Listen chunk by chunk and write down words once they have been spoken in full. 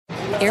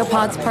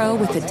AirPods Pro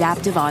with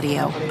adaptive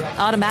audio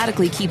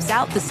automatically keeps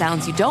out the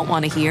sounds you don't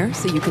want to hear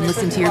so you can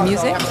listen to your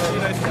music,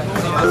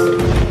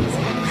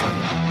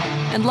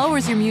 and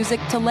lowers your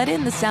music to let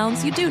in the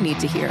sounds you do need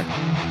to hear.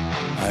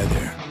 Hi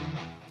there.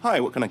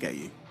 Hi, what can I get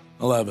you?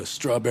 I'll have a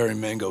strawberry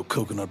mango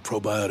coconut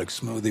probiotic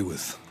smoothie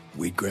with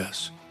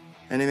wheatgrass.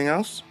 Anything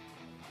else?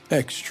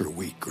 Extra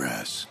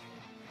wheatgrass.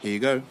 Here you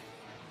go.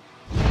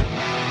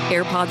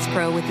 AirPods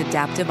Pro with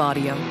adaptive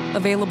audio.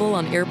 Available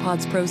on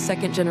AirPods Pro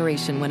 2nd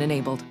generation when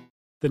enabled.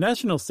 The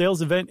national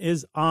sales event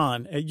is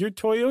on at your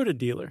Toyota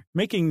dealer,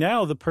 making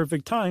now the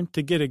perfect time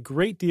to get a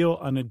great deal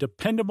on a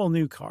dependable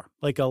new car,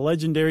 like a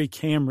legendary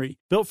Camry,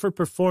 built for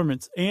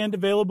performance and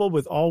available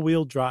with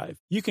all-wheel drive.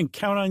 You can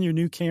count on your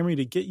new Camry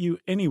to get you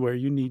anywhere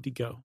you need to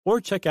go. Or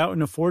check out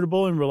an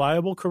affordable and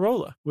reliable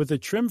Corolla. With a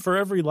trim for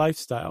every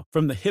lifestyle,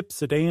 from the hip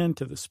sedan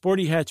to the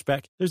sporty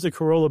hatchback, there's a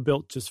Corolla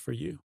built just for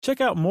you. Check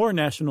out more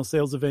national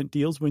sales event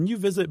deals when you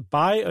visit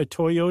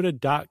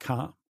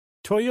buyatoyota.com.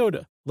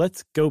 Toyota,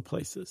 let's go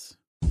places.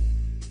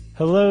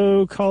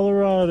 Hello,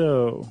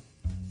 Colorado.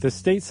 The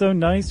state's so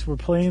nice, we're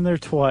playing there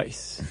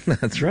twice.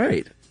 That's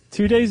right.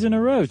 2 days in a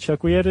row,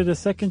 Chuck. We added a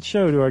second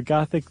show to our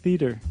Gothic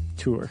Theater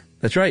tour.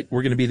 That's right.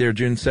 We're going to be there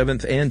June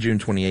 7th and June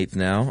 28th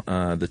now.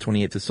 The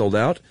 28th is sold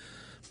out,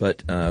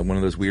 but one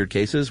of those weird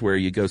cases where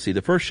you go see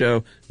the first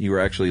show, you were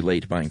actually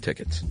late buying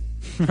tickets.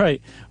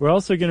 Right. We're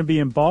also going to be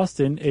in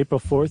Boston April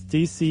 4th,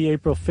 D.C.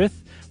 April 5th.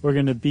 We're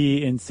going to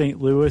be in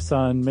St. Louis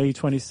on May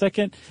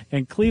 22nd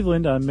and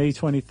Cleveland on May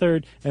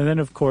 23rd. And then,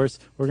 of course,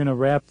 we're going to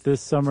wrap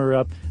this summer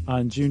up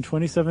on June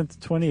 27th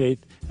to 28th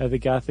at the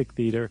Gothic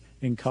Theater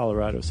in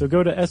Colorado. So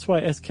go to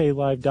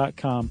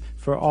sysklive.com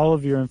for all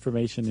of your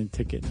information and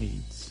ticket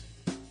needs.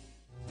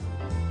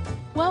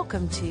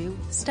 Welcome to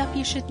Stuff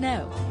You Should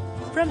Know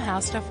from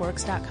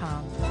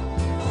HowStuffWorks.com.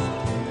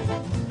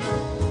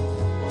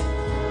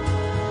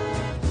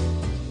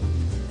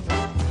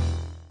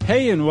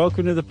 Hey, and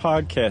welcome to the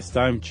podcast.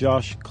 I'm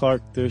Josh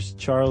Clark. There's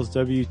Charles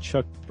W.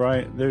 Chuck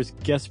Bryant. There's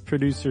guest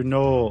producer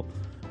Noel.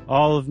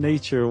 All of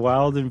nature,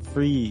 wild and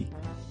free.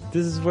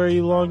 This is where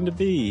you long to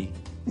be.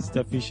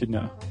 Stuff you should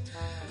know.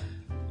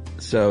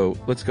 So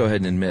let's go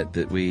ahead and admit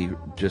that we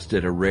just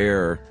did a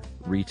rare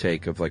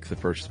retake of like the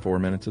first 4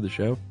 minutes of the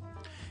show.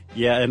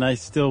 Yeah, and I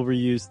still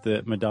reused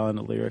the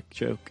Madonna lyric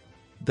joke.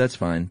 That's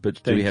fine,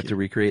 but do we have to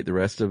recreate the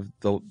rest of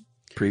the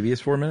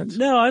previous 4 minutes?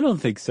 No, I don't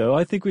think so.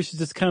 I think we should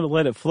just kind of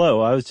let it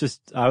flow. I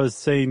was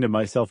saying to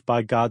myself,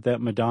 by God,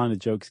 that Madonna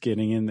joke's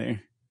getting in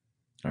there.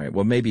 All right.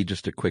 Well, maybe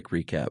just a quick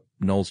recap.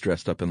 Noel's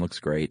dressed up and looks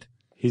great.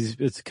 It's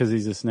because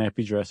he's a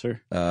snappy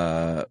dresser.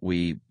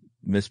 We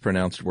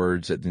mispronounced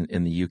words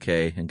in the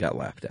UK and got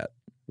laughed at.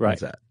 Right.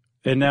 How's that?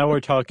 And now we're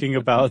talking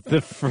about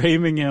the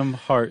Framingham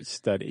Heart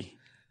Study.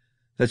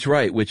 That's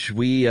right, which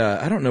we,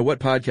 I don't know what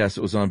podcast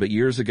it was on, but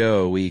years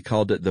ago we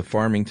called it the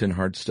Farmington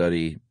Heart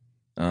Study.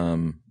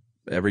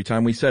 Every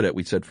time we said it,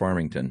 we said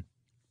Farmington.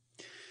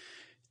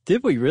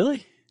 Did we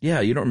really? Yeah,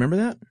 you don't remember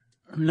that?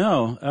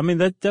 No. I mean,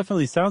 that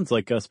definitely sounds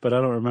like us, but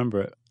I don't remember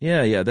it.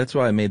 Yeah. That's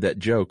why I made that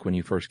joke when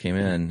you first came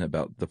in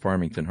about the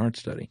Farmington Heart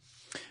Study.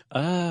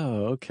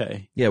 Oh,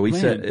 okay. Yeah, we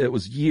said it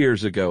was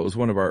years ago. It was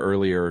one of our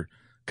earlier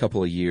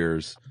couple of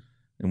years,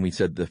 and we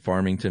said the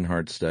Farmington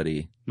Heart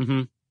Study.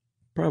 Mm-hmm.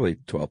 Probably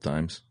 12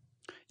 times.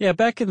 Yeah,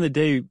 back in the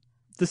day,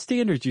 the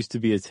standards used to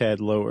be a tad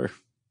lower.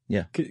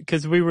 Yeah.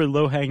 Because we were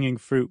low-hanging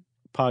fruit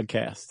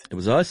podcast. It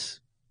was us,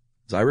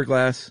 it was Ira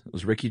Glass, it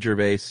was Ricky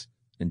Gervais,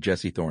 and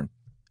Jesse Thorne.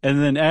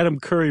 And then Adam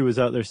Curry was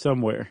out there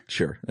somewhere.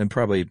 Sure, and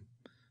probably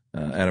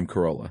Adam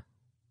Carolla.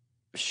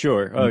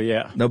 Sure. Oh,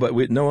 yeah. No,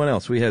 but no one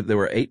else. There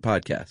were 8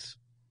 podcasts.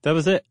 That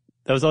was it.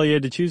 That was all you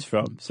had to choose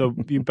from. So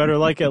you better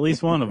like at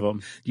least one of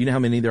them. Do you know how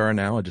many there are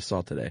now? I just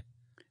saw today.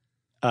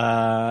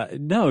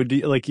 No. Do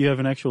you have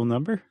an actual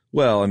number?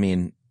 Well, I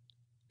mean,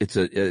 it's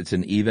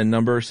an even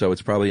number, so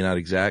it's probably not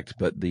exact,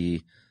 but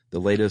the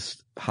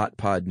latest Hot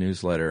Pod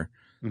newsletter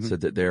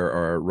said that there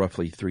are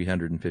roughly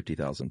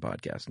 350,000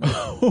 podcasts now.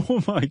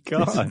 Oh my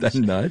God. Isn't that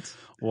nuts?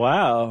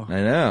 Wow.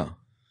 I know.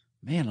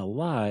 Man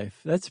alive.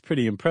 That's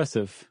pretty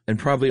impressive. And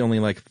probably only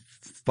like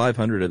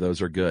 500 of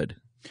those are good.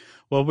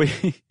 Well,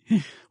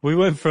 we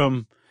went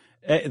from,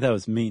 that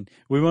was mean.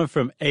 We went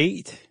from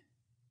 8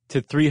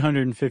 to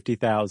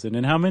 350,000.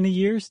 In how many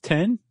years?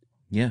 10?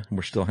 Yeah,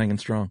 we're still hanging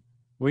strong.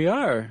 We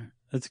are.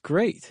 That's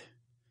great.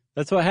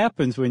 That's what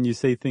happens when you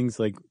say things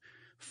like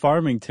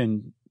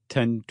Farmington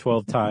 10,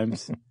 12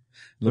 times.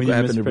 Look what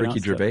happened to Ricky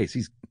Gervais.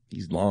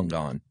 He's long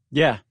gone.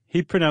 Yeah,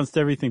 he pronounced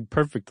everything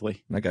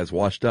perfectly. That guy's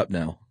washed up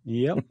now.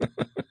 Yep.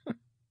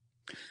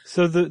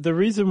 So the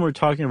reason we're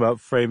talking about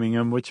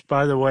Framingham, which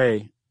by the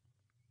way,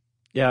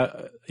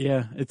 yeah,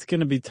 it's going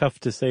to be tough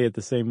to say it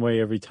the same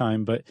way every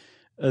time, but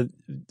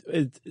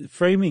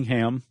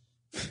Framingham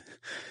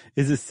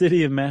is a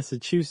city in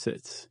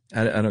Massachusetts.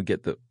 I don't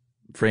get the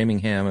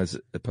Framingham as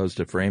opposed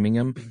to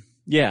Framingham.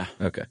 Yeah.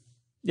 Okay.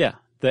 Yeah.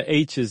 The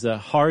H is a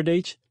hard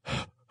H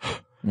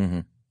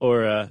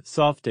or a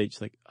soft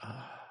H, like.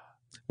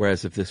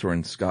 Whereas if this were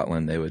in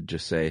Scotland, they would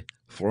just say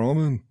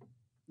Framin.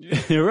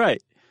 You're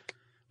right.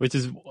 Which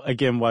is,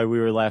 again, why we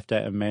were laughed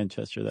at in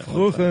Manchester that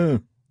one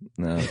time.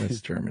 No, that's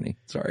Germany.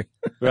 Sorry.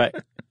 Right.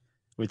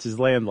 Which is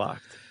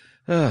landlocked.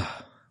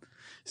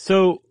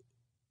 So,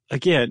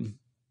 again,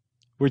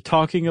 we're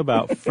talking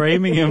about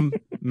Framingham,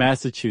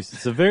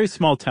 Massachusetts, a very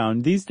small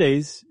town. These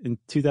days, in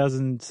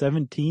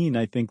 2017,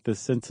 I think the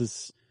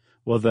census,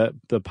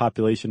 the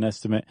population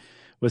estimate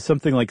was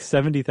something like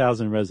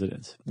 70,000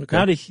 residents.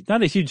 Okay.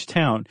 Not a huge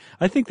town.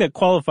 I think that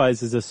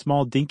qualifies as a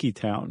small dinky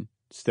town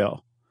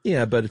still.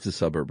 Yeah, but it's a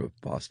suburb of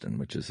Boston,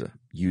 which is a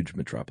huge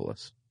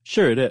metropolis.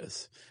 Sure it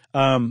is.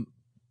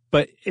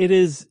 But it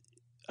is,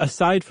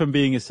 aside from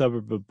being a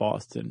suburb of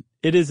Boston,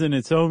 it is in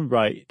its own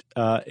right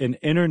an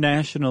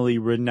internationally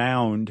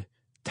renowned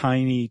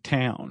tiny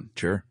town.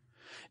 Sure.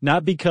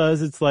 Not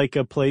because it's like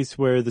a place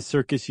where the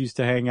circus used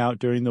to hang out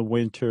during the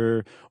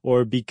winter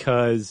or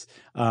because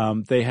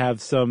they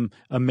have some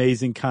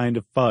amazing kind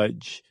of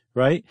fudge,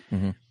 right?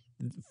 Mm-hmm.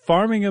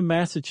 Framingham,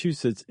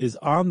 Massachusetts is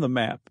on the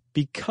map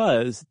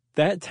because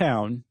that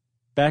town,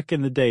 back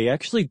in the day,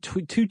 actually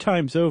two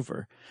times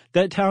over,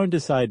 that town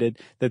decided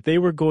that they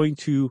were going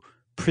to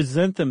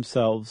present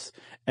themselves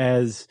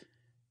as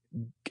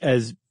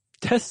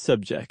test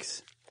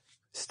subjects,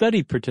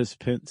 study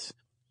participants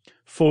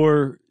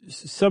for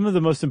some of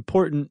the most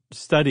important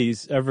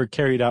studies ever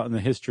carried out in the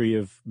history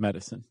of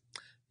medicine.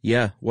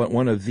 Yeah,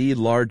 one of the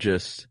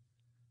largest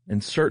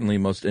and certainly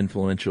most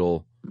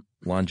influential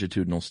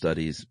longitudinal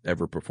studies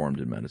ever performed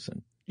in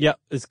medicine. Yeah,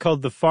 it's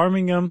called the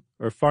Framingham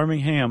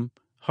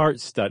Heart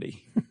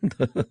Study.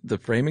 The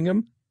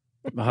Framingham?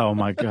 Oh,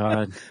 my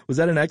God. Was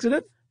that an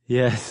accident?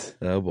 Yes.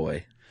 Oh,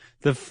 boy.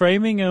 The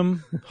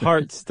Framingham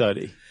Heart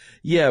Study.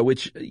 Yeah,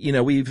 which,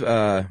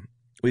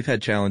 we've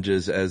had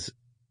challenges, as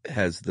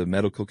has the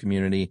medical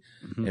community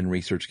and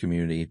research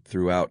community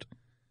throughout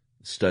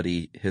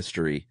study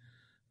history,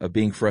 of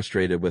being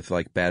frustrated with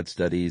like bad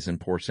studies and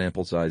poor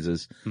sample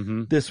sizes.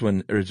 Mm-hmm. This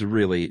one has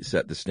really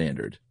set the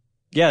standard.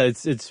 Yeah,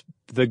 it's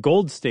the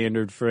gold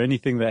standard for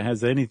anything that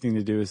has anything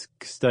to do with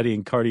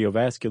studying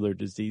cardiovascular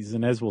disease.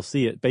 And as we'll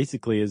see, it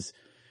basically is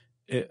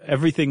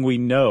everything we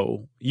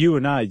know, you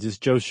and I,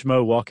 just Joe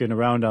Schmo walking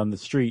around on the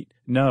street,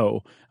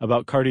 know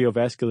about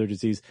cardiovascular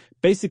disease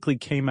basically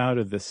came out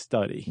of this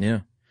study. Yeah.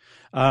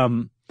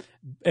 And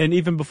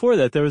even before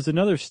that, there was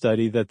another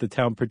study that the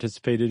town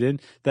participated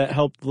in that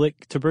helped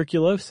lick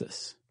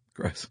tuberculosis.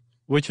 Gross.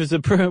 Which was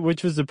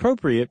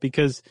appropriate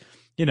because,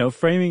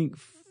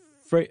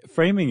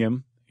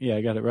 Framingham, yeah,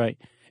 I got it right,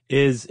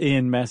 is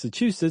in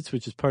Massachusetts,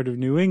 which is part of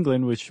New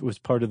England, which was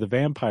part of the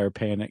vampire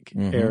panic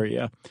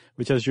area,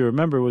 which, as you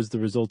remember, was the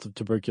result of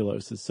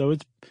tuberculosis. So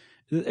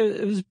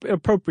it was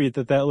appropriate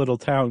that little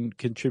town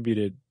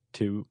contributed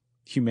to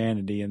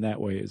humanity in that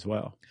way as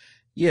well.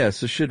 Yeah,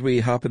 so should we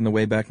hop in the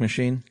Wayback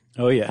Machine?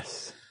 Oh,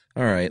 yes.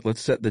 All right,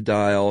 let's set the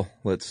dial.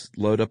 Let's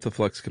load up the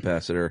flux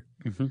capacitor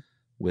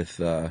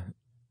with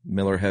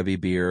Miller Heavy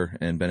beer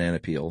and banana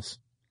peels.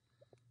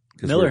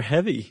 Miller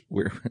Heavy?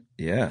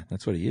 Yeah,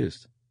 that's what he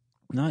used.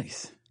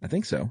 Nice. I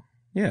think so.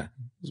 Yeah,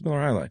 it was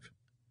Miller High Life.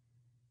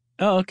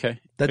 Oh, okay.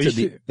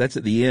 That's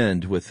at the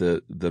end with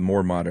the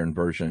more modern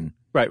version.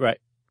 Right.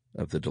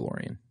 Of the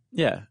DeLorean.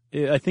 Yeah,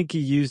 I think he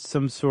used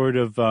some sort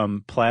of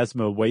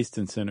plasma waste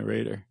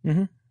incinerator.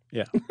 Mm-hmm.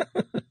 Yeah.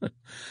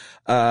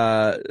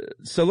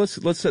 So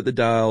let's set the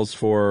dials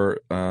for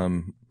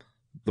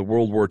the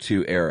World War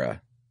II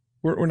era.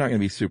 We're not going to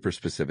be super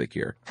specific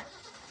here.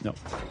 No.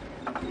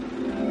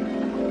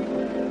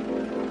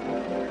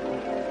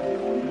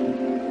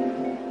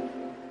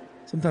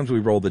 Sometimes we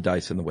roll the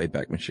dice in the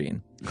Wayback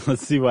Machine.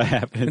 Let's see what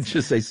happens.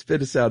 Just say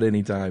spit us out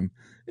anytime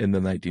in the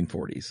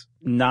 1940s.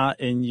 Not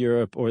in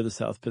Europe or the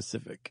South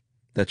Pacific.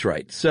 That's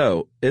right.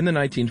 So in the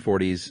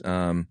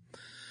 1940s,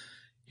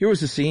 here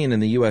was a scene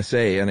in the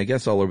USA, and I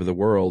guess all over the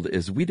world,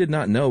 is we did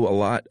not know a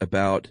lot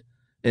about,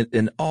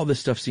 and all this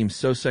stuff seems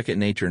so second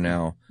nature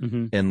now,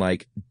 and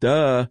like,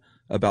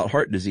 about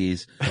heart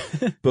disease,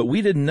 but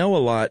we didn't know a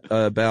lot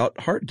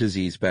about heart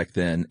disease back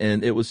then,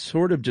 and it was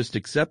sort of just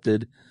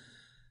accepted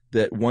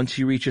that once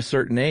you reach a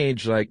certain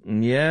age, like,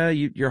 yeah,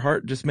 your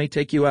heart just may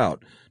take you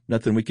out.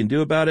 Nothing we can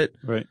do about it.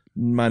 Right.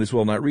 Might as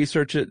well not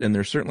research it, and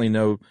there's certainly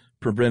no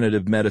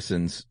preventative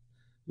medicines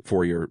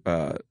for your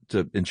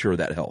to ensure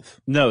that health.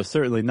 No,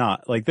 certainly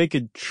not. Like, they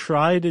could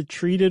try to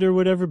treat it or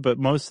whatever, but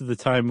most of the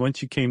time,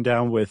 once you came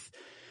down with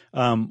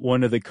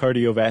one of the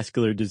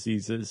cardiovascular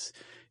diseases,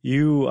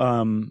 you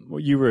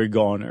were a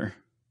goner.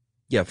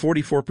 Yeah,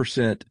 44%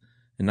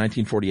 in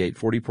 1948,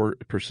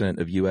 44%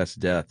 of U.S.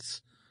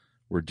 deaths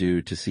were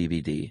due to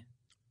CVD.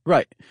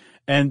 Right.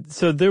 And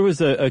so there was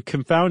a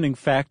confounding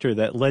factor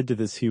that led to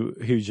this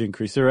huge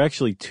increase. There are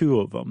actually two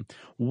of them.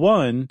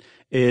 One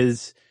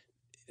is,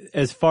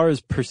 as far as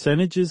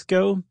percentages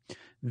go,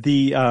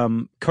 the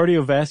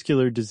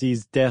cardiovascular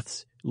disease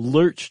deaths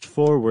lurched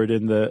forward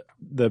in the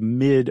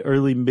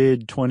early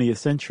mid 20th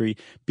century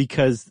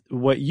because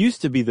what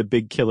used to be the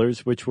big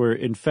killers, which were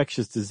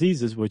infectious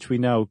diseases, which we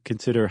now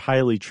consider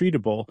highly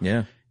treatable.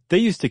 Yeah. They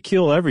used to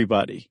kill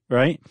everybody,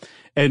 right?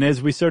 And as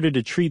we started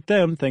to treat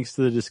them, thanks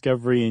to the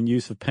discovery and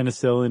use of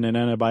penicillin and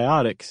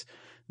antibiotics,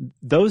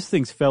 those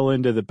things fell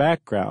into the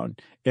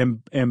background,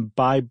 and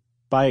by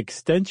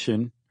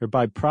extension or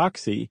by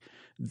proxy,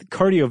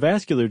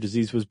 cardiovascular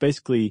disease was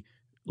basically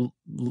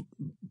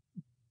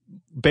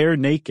bare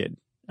naked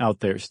out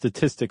there,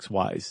 statistics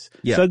wise.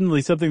 Yeah.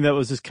 Suddenly something that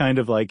was just kind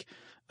of like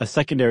a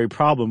secondary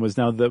problem was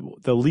now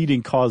the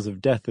leading cause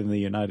of death in the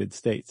United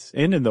States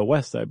and in the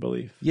West, I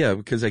believe. Yeah,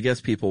 because I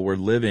guess people were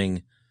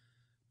routinely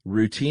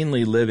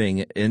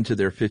living into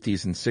their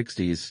 50s and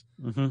 60s,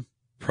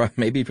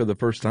 maybe for the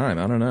first time.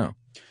 I don't know.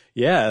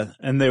 Yeah.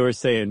 And they were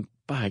saying,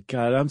 by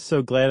God, I'm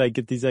so glad I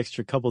get these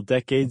extra couple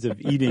decades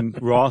of eating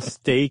raw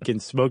steak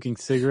and smoking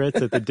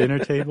cigarettes at the dinner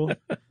table.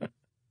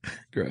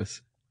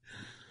 Gross.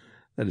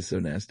 That is so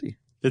nasty.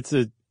 It's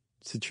a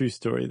true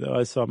story, though.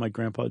 I saw my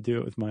grandpa do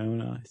it with my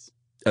own eyes.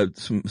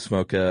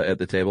 Smoke at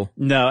the table?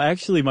 No,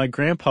 actually, my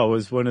grandpa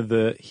was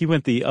he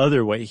went the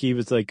other way. He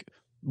was like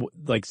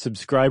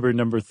subscriber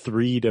number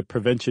 3 to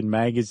Prevention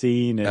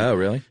Magazine. And, oh,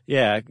 really?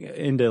 Yeah,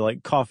 into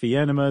like coffee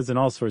enemas and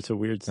all sorts of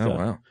weird stuff. Oh,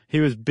 wow. He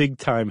was big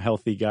time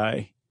healthy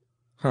guy.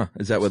 Huh.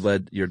 Is that what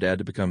led your dad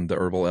to become the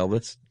herbal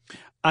Elvis?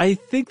 I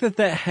think that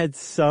had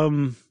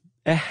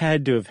it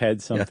had to have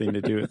had something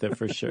to do with it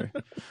for sure.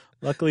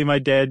 Luckily, my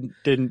dad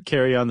didn't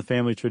carry on the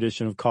family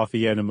tradition of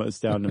coffee enemas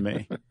down to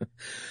me.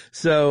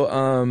 So,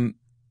 all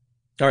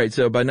right.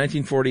 So by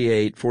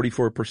 1948,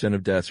 44%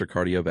 of deaths are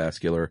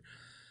cardiovascular.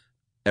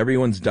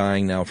 Everyone's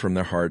dying now from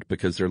their heart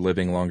because they're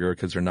living longer,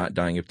 because they're not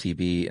dying of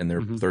TB in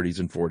their 30s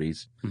and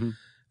 40s. Mm-hmm.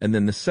 And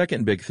then the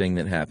second big thing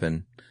that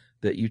happened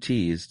that you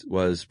teased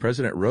was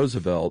President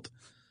Roosevelt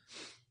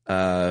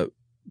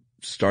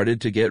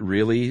started to get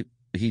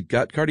he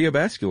got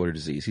cardiovascular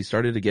disease. He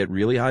started to get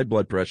really high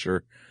blood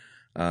pressure.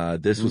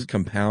 This was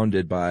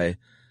compounded by,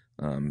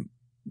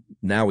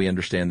 now we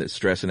understand that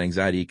stress and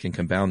anxiety can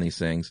compound these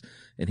things.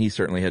 And he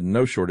certainly had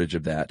no shortage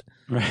of that,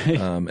 right.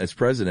 As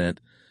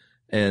president.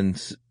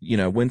 And,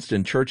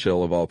 Winston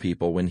Churchill of all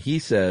people, when he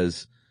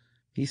says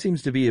he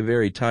seems to be a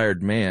very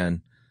tired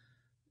man,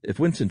 if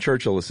Winston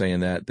Churchill is saying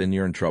that, then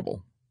you're in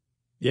trouble.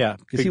 Yeah.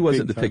 Because he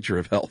wasn't the picture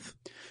of health.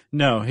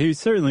 No, he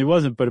certainly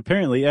wasn't. But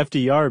apparently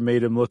FDR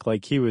made him look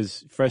like he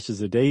was fresh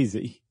as a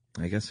daisy.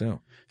 I guess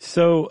so.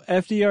 So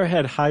FDR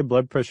had high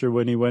blood pressure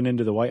when he went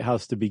into the White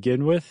House to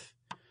begin with.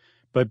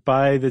 But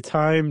by the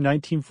time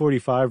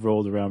 1945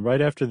 rolled around,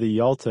 right after the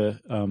Yalta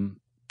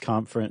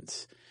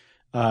conference,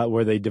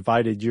 where they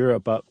divided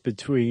Europe up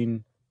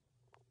between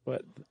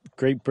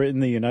Great Britain,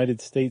 the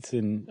United States,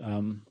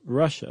 and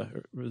Russia,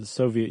 or the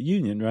Soviet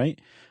Union, right?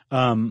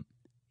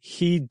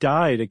 He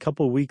died a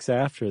couple weeks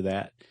after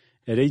that.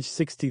 At age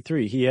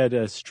 63, he had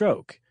a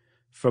stroke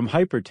from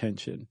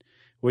hypertension,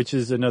 which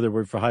is another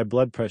word for high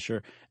blood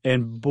pressure.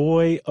 And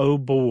boy, oh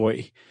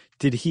boy,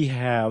 did he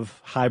have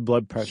high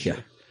blood pressure. Yeah.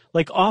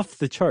 Like off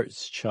the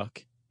charts,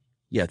 Chuck.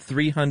 Yeah,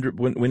 300.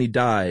 When he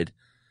died,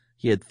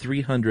 he had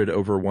 300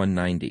 over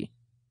 190.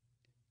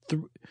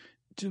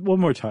 One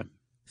more time.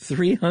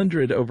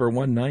 300 over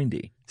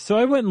 190. So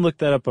I went and looked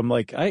that up. I'm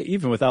like,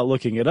 even without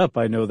looking it up,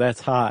 I know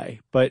that's high.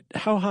 But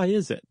how high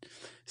is it?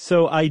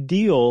 So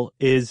ideal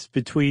is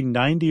between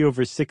 90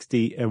 over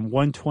 60 and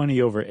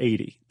 120 over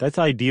 80. That's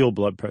ideal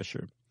blood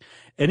pressure.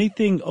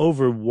 Anything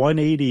over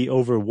 180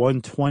 over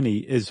 120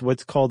 is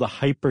what's called a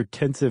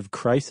hypertensive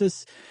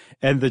crisis.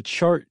 And the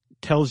chart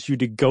tells you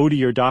to go to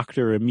your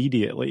doctor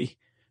immediately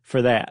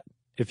for that.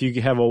 If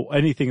you have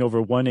anything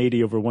over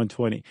 180 over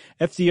 120.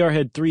 FDR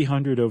had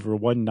 300 over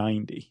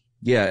 190.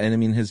 Yeah, and I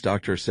mean, his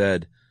doctor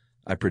said,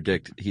 I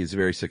predict he's a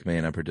very sick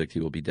man. I predict he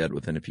will be dead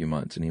within a few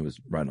months. And he was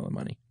right on the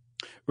money.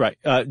 Right.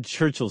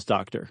 Churchill's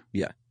doctor.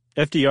 Yeah.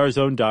 FDR's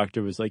own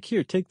doctor was like,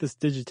 here, take this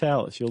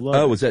Digitalis. You'll love it.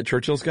 Oh, was that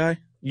Churchill's guy?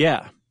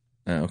 Yeah.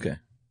 Oh, okay.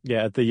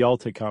 Yeah, at the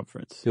Yalta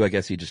conference. Who I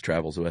guess he just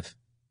travels with.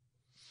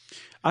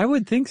 I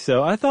would think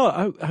so. I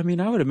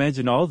would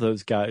imagine all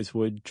those guys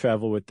would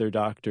travel with their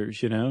doctors,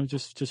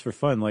 just for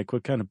fun. Like,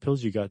 what kind of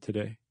pills you got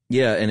today?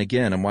 Yeah, and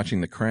again, I'm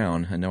watching The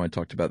Crown. I know I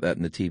talked about that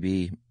in the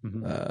TV,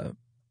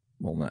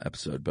 well, not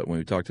episode, but when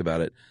we talked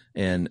about it.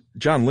 And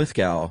John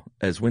Lithgow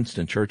as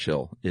Winston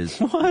Churchill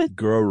is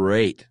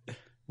great.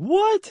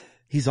 What?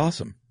 He's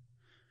awesome.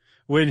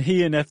 When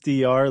he and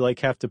FDR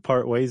have to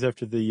part ways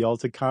after the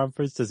Yalta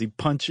conference, does he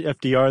punch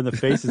FDR in the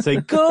face and say,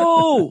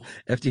 go?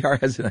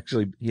 FDR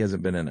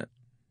hasn't been in it.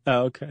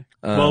 Oh, okay.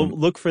 Well,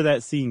 look for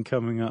that scene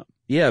coming up.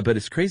 Yeah, but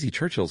it's crazy.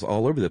 Churchill's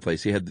all over the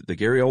place. He had the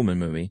Gary Oldman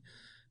movie,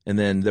 and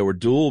then there were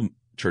dual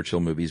Churchill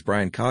movies.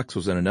 Brian Cox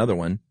was in another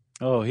one.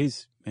 Oh,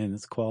 it's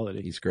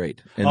quality. He's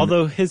great. And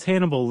although his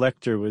Hannibal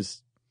Lecter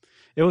was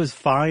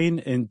fine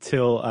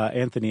until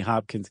Anthony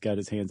Hopkins got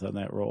his hands on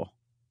that role.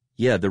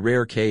 Yeah, the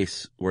rare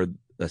case where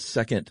a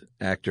second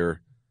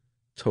actor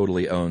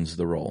totally owns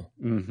the role.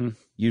 Mm-hmm.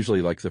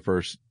 Usually, the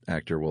first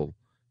actor will,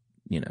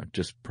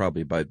 just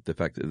probably by the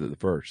fact that they're the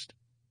first.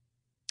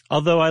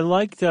 Although I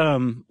liked,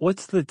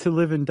 what's the To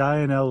Live and Die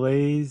in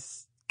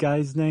L.A.'s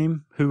guy's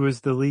name, who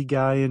was the lead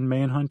guy in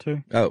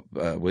Manhunter? Oh,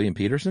 William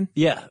Peterson?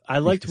 Yeah, I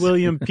liked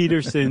William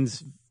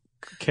Peterson's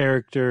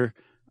character.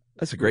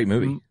 That's a great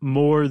movie.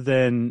 More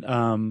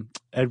than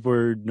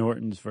Edward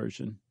Norton's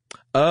version.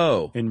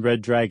 Oh. in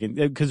Red Dragon.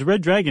 Because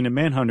Red Dragon and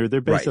Manhunter,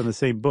 they're based Right. on the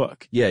same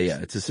book. Yeah,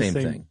 it's the same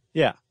thing.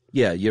 Yeah.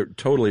 Yeah, you're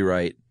totally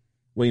right.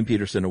 William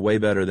Peterson, way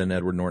better than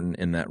Edward Norton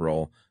in that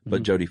role,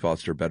 but Jodie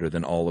Foster better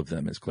than all of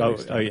them as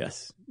Clarice Oh,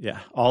 yes. Yeah.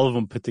 All of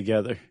them put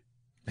together.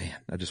 Man,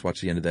 I just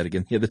watched the end of that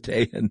again the other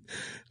day, and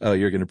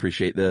you're going to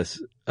appreciate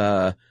this.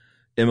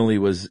 Emily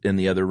was in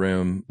the other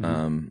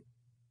room,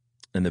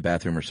 in the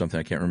bathroom or something,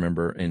 I can't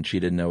remember, and she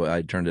didn't know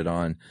I turned it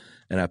on,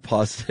 and I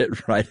paused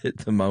it right at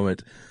the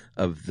moment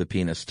of the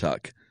penis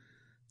tuck.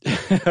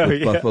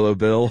 With Buffalo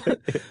Bill,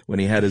 when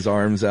he had his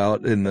arms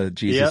out in the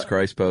Jesus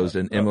Christ pose,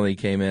 and Emily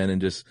came in and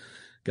just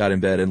got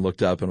in bed and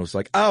looked up and was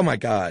like, oh my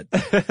God.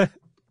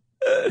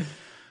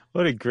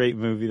 What a great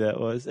movie that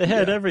was. It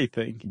had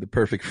everything. The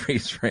perfect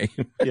freeze frame.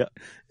 Yeah.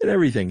 And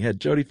everything. It had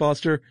Jodie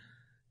Foster,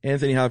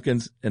 Anthony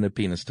Hopkins, and a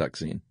penis tuck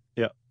scene.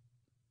 Yeah.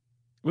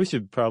 We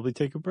should probably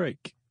take a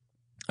break.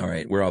 All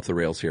right. We're off the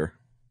rails here.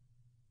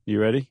 You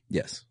ready?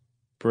 Yes.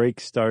 Break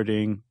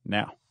starting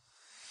now.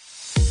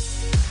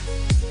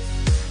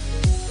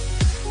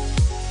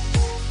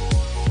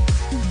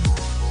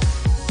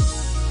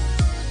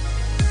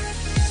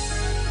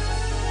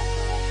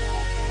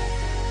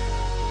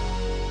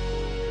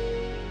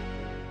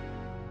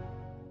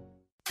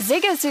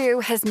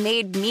 Zigazoo has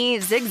made me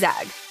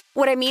zigzag.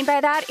 What I mean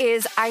by that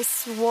is I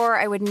swore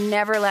I would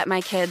never let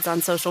my kids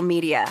on social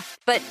media,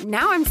 but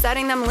now I'm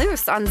setting them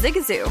loose on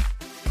Zigazoo.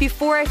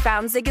 Before I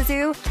found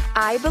Zigazoo,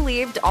 I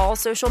believed all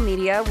social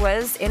media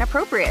was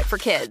inappropriate for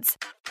kids.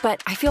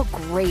 But I feel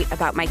great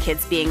about my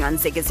kids being on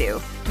Zigazoo.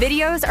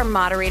 Videos are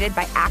moderated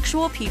by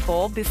actual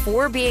people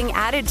before being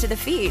added to the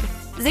feed.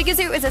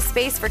 Zigazoo is a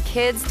space for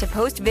kids to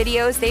post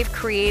videos they've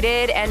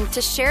created and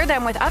to share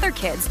them with other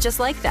kids just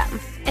like them.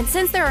 And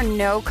since there are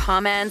no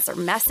comments or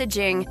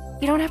messaging,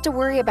 you don't have to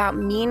worry about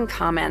mean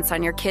comments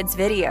on your kids'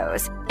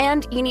 videos.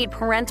 And you need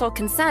parental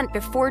consent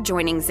before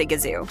joining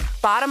Zigazoo.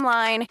 Bottom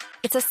line,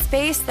 it's a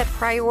space that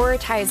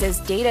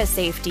prioritizes data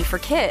safety for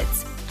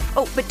kids.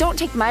 Oh, but don't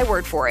take my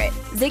word for it.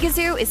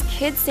 Zigazoo is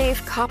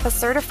KidSafe COPPA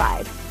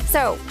certified.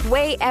 So,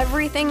 weigh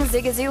everything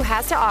Zigazoo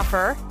has to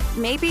offer.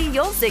 Maybe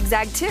you'll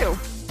zigzag too.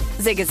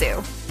 Zigazoo,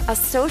 a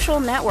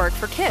social network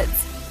for kids.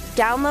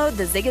 Download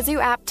the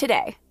Zigazoo app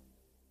today.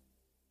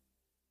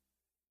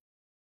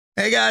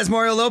 Hey guys,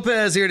 Mario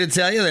Lopez here to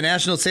tell you the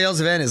national sales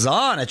event is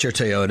on at your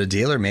Toyota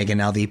dealer, making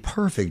now the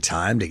perfect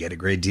time to get a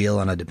great deal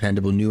on a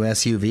dependable new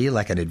SUV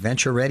like an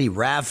adventure-ready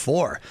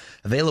RAV4.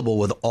 Available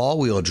with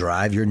all-wheel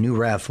drive, your new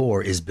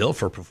RAV4 is built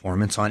for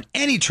performance on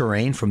any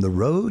terrain from the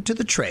road to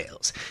the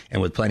trails.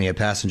 And with plenty of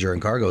passenger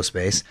and cargo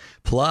space,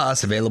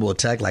 plus available with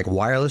tech like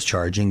wireless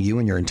charging, you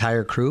and your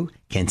entire crew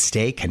can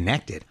stay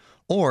connected.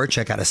 Or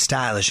check out a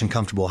stylish and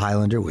comfortable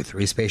Highlander with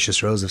 3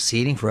 spacious rows of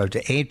seating for up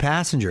to 8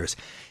 passengers.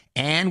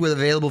 And with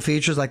available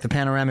features like the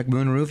panoramic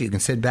moonroof, you can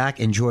sit back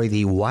and enjoy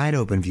the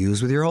wide-open views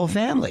with your whole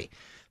family.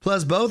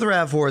 Plus, both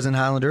RAV4s and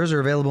Highlanders are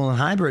available in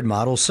hybrid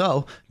models,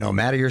 so no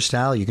matter your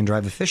style, you can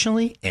drive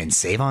efficiently and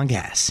save on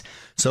gas.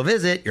 So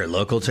visit your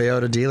local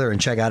Toyota dealer and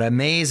check out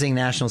amazing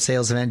national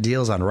sales event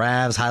deals on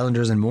RAVs,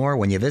 Highlanders, and more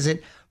when you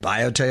visit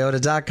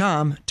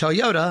biotoyota.com.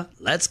 Toyota,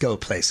 let's go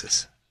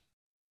places.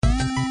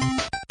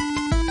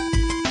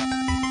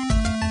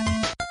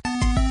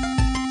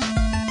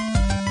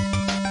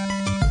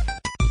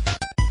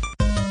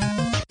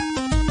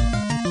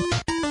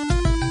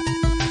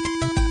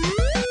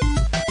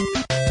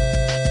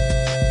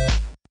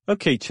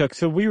 Okay, Chuck,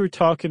 so we were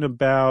talking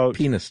about...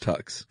 Penis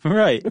tucks.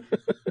 Right.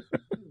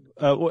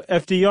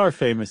 FDR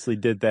famously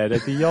did that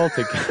at the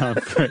Yalta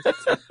conference.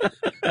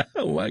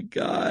 Oh, my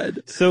God.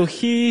 So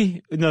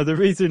the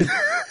reason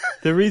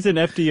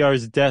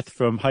FDR's death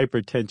from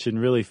hypertension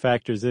really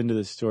factors into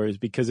the story is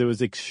because it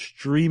was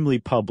extremely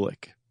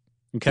public.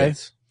 Okay?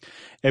 Yes.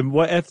 And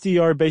what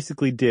FDR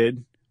basically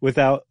did,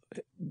 without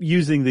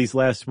using these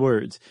last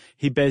words,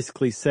 he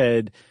basically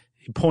said...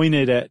 He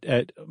pointed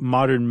at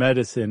modern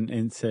medicine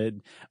and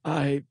said,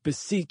 I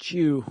beseech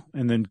you,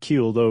 and then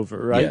keeled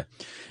over, right? Yeah.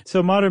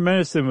 So modern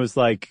medicine was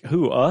like,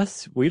 who,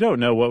 us? We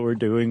don't know what we're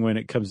doing when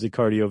it comes to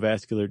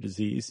cardiovascular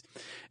disease.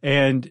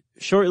 And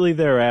shortly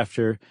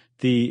thereafter,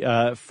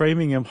 the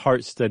Framingham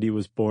Heart Study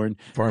was born.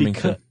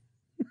 Farmington.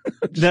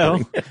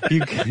 No,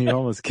 you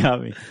almost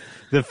got me.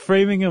 The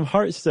Framingham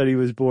Heart Study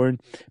was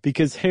born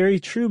because Harry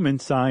Truman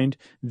signed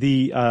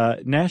the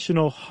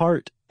National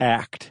Heart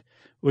Act,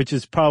 which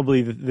is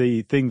probably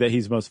the thing that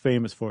he's most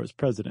famous for as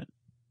president.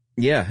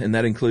 Yeah, and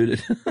that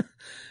included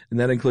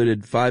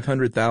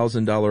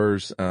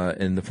 $500,000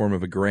 in the form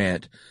of a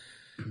grant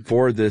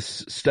for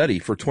this study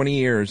for 20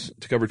 years,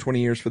 to cover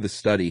 20 years for this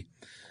study.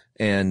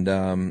 And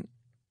I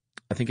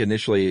think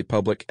initially a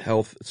public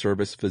health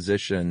service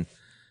physician,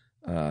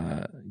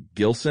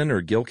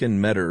 Gilkin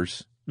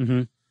Metters,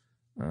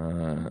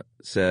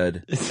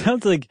 said... It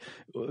sounds like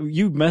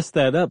you messed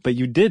that up, but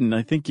you didn't.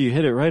 I think you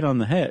hit it right on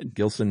the head.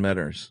 Gilkin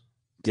Metters.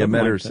 Yeah,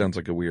 Metters sounds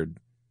like a weird...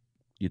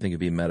 You think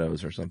it'd be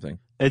Meadows or something.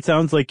 It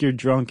sounds like you're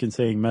drunk and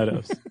saying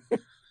Meadows.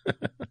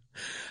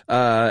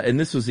 And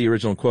this was the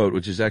original quote,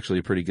 which is actually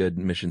a pretty good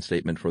mission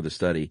statement for the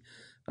study.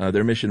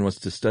 Their mission was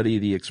to study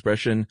the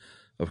expression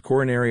of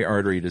coronary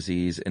artery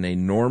disease in a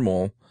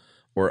normal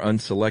or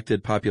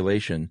unselected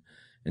population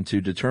and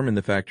to determine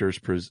the factors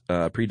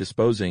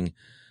predisposing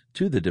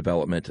to the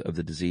development of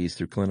the disease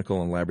through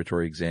clinical and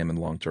laboratory exam and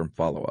long-term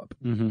follow-up.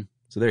 Mm-hmm.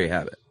 So there you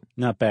have it.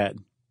 Not bad.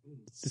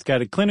 It's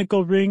got a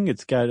clinical ring.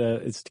 It's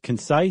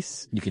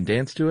concise. You can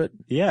dance to it.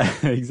 Yeah,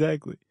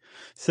 exactly.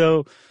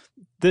 So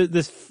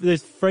this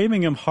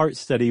Framingham heart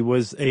study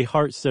was a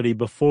heart study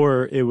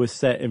before it was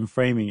set in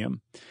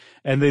Framingham.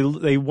 And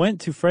they went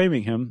to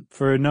Framingham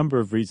for a number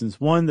of reasons.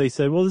 One, they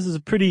said, well, this is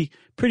a pretty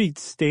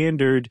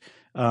standard,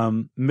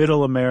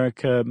 middle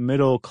America,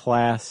 middle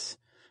class,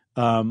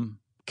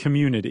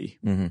 community,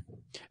 mm-hmm.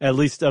 at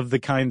least of the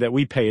kind that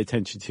we pay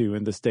attention to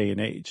in this day and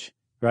age,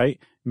 right?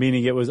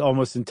 Meaning it was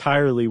almost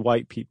entirely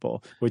white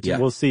people, which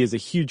we'll see is a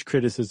huge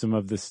criticism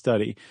of this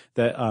study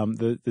that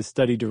the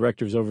study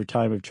directors over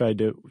time have tried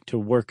to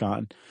work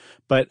on.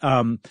 But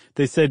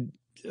they said,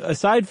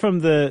 aside from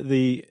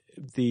the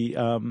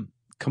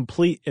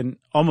complete and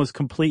almost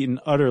complete and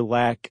utter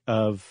lack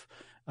of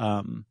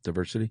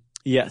diversity,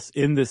 yes,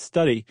 in this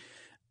study,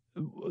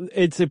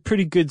 it's a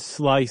pretty good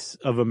slice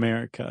of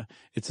America.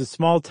 It's a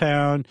small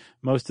town.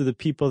 Most of the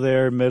people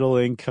there are middle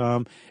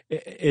income.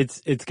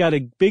 It's got a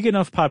big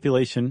enough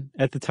population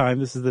at the time.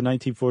 This is the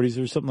 1940s.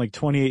 There was something like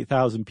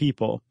 28,000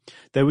 people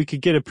that we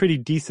could get a pretty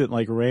decent,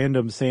 like,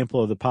 random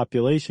sample of the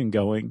population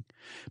going.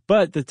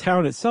 But the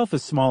town itself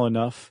is small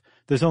enough.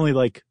 There's only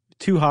like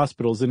 2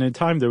 hospitals, and in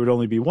time there would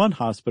only be 1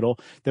 hospital,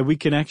 that we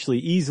can actually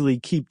easily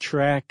keep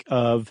track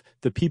of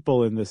the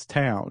people in this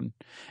town.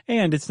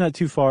 And it's not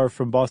too far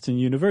from Boston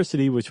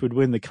University, which would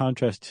win the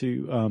contract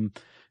to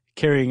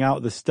carrying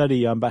out the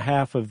study on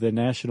behalf of the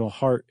National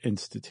Heart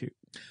Institute.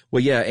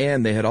 Well, yeah,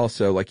 and they had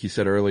also, like you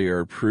said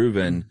earlier,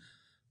 proven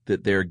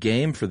that they're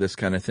game for this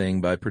kind of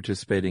thing by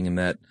participating in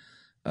that,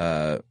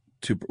 what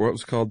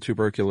was it called,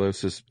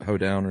 tuberculosis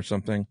hoedown or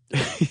something?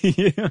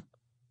 Yeah.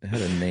 It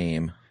had a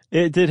name.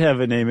 It did have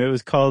a name. It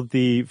was called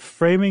the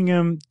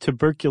Framingham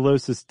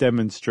Tuberculosis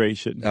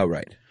Demonstration. Oh,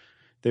 right.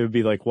 They would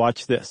be like,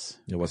 watch this.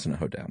 It wasn't a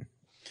hoedown.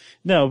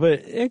 No, but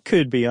it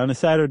could be on a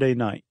Saturday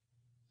night.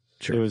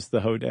 Sure. It was the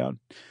hoedown.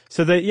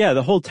 So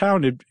the whole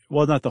town had,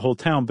 well, not the whole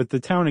town, but the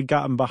town had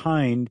gotten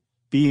behind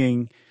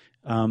being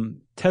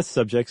test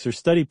subjects or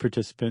study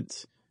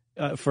participants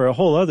for a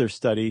whole other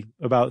study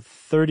about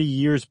 30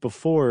 years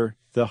before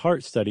the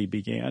heart study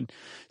began.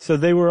 So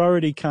they were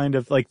already kind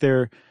of like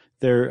their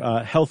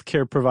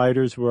healthcare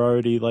providers were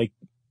already like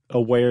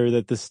aware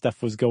that this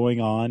stuff was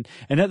going on.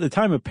 And at the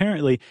time,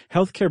 apparently,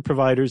 healthcare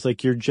providers,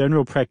 like your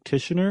general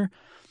practitioner,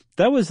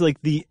 that was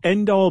like the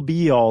end all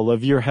be all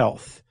of your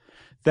health.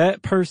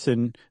 That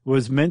person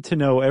was meant to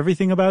know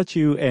everything about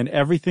you and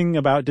everything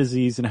about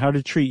disease and how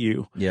to treat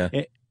you. Yeah.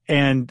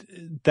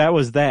 And that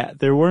was that.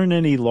 There weren't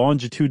any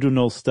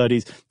longitudinal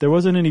studies. There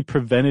wasn't any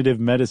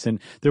preventative medicine.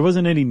 There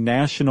wasn't any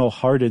National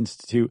Heart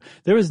Institute.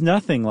 There was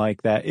nothing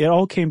like that. It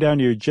all came down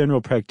to your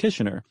general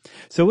practitioner.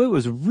 So it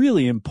was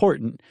really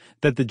important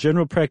that the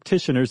general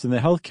practitioners and the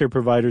healthcare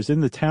providers in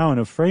the town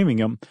of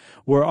Framingham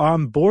were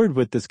on board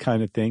with this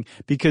kind of thing,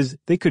 because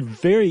they could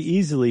very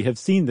easily have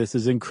seen this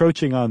as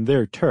encroaching on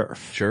their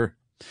turf. Sure.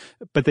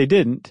 But they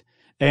didn't.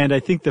 And I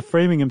think the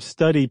Framingham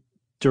study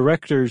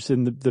directors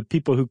and the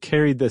people who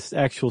carried this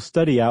actual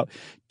study out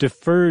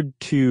deferred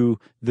to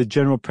the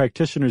general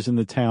practitioners in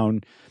the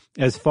town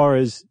as far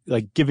as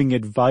like giving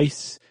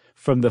advice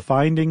from the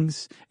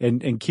findings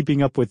and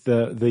keeping up with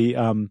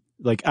the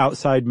like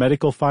outside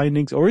medical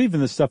findings, or even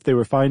the stuff they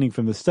were finding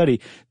from the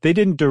study. They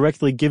didn't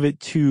directly give it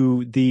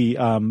to the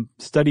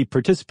study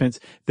participants.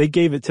 They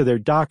gave it to their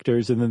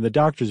doctors, and then the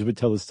doctors would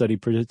tell the study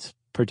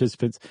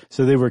participants,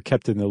 so they were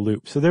kept in the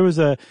loop. So there was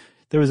a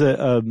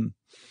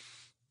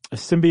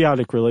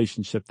symbiotic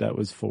relationship that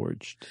was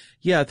forged.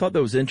 Yeah, I thought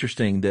that was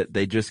interesting that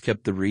they just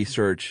kept the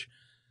research,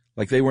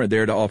 like they weren't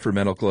there to offer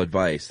medical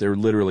advice. They were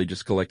literally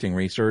just collecting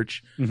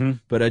research. Mm-hmm.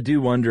 But I do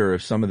wonder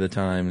if some of the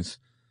times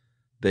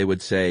they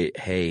would say,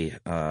 hey,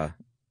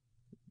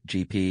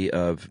 GP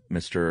of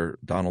Mr.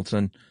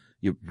 Donaldson,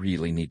 you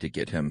really need to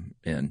get him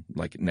in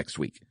like next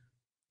week.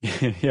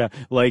 Yeah,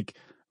 like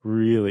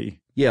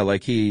really. Yeah,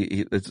 like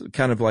it's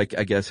kind of like,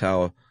 I guess,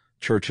 how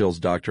Churchill's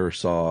doctor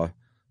saw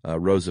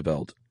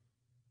Roosevelt.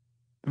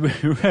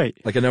 Right.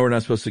 Like, I know we're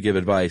not supposed to give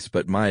advice,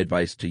 but my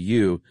advice to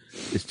you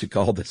is to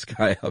call this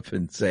guy up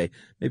and say,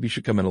 maybe you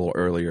should come in a little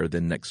earlier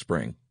than next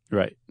spring.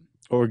 Right.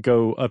 Or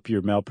go up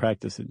your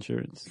malpractice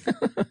insurance.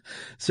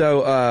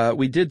 So,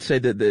 we did say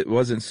that it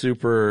wasn't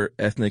super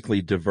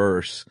ethnically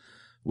diverse,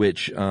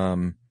 which,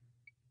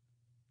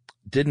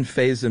 didn't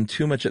faze them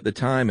too much at the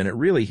time. And it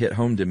really hit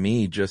home to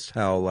me just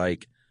how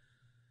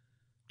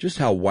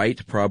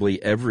white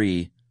probably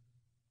every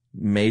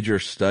major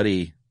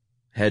study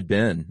had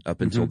been up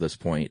until this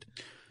point,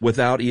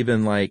 without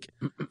even like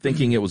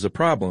thinking it was a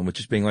problem, which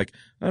is being like,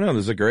 oh no,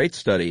 there's a great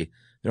study.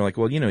 They're like,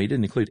 well, he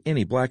didn't include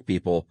any black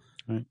people.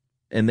 Right.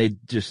 And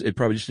it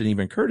probably just didn't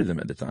even occur to them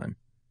at the time.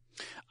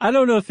 I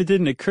don't know if it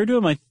didn't occur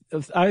to them.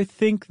 I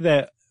think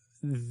that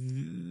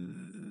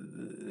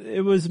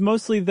it was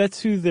mostly,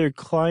 that's who their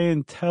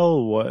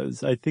clientele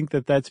was. I think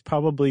that that's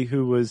probably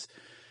who was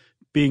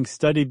being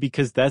studied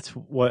because that's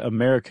what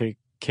America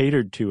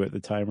catered to at the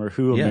time, or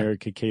who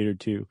America catered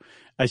to,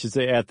 I should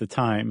say, at the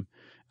time.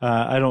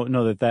 I don't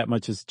know that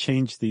much has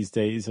changed these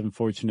days,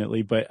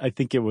 unfortunately, but I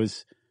think it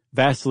was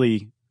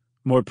vastly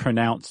more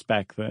pronounced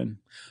back then.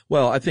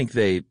 Well, I think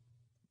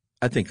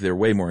they're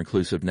way more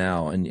inclusive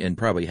now, and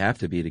probably have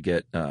to be to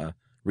get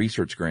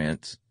research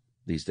grants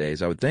these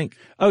days, I would think.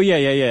 Oh,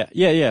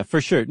 yeah,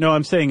 for sure. No,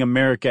 I'm saying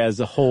America as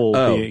a whole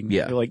being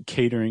like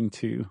catering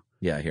to.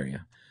 Yeah, I hear you.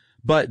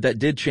 But that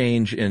did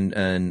change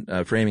in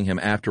framing him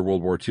after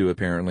World War II,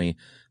 apparently.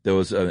 There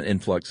was an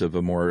influx of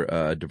a more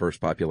diverse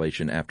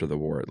population after the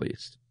war, at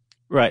least.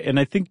 Right, and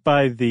I think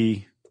by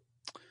the,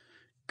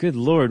 good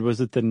Lord, was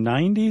it the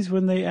 90s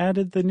when they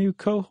added the new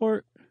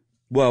cohort?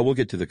 Well, we'll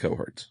get to the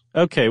cohorts.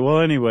 Okay, well,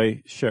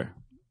 anyway, sure.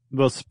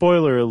 Well,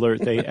 spoiler alert,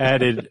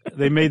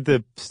 they made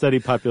the study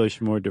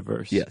population more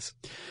diverse. Yes.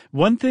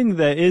 One thing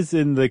that is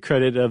in the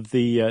credit of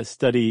the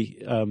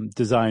study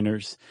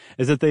designers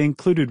is that they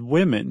included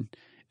women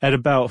at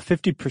about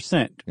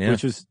 50%,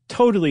 which was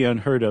totally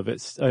unheard of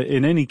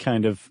in any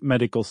kind of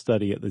medical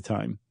study at the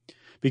time.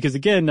 Because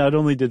again, not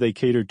only did they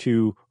cater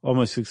to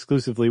almost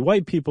exclusively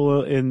white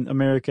people in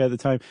America at the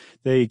time,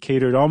 they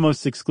catered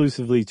almost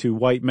exclusively to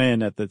white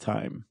men at the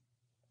time.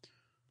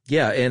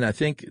 Yeah, and I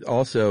think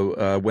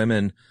also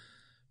women,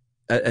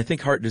 I think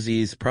heart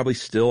disease probably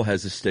still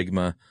has a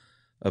stigma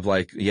of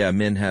like,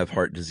 men have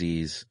heart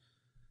disease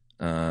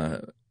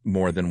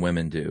more than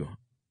women do.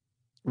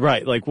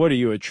 Right. Like, what are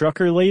you, a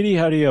trucker lady?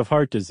 How do you have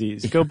heart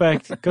disease? Go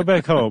back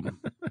home.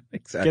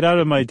 Exactly. Get out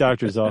of my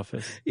doctor's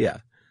office. Yeah.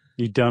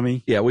 You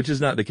dummy. Yeah, which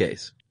is not the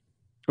case.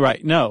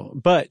 Right. No,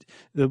 but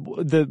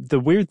the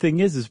weird thing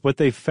is what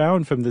they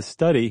found from this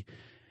study,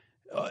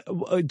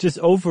 just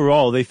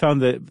overall, they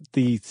found that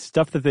the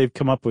stuff that they've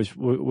come up with,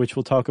 which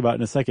we'll talk about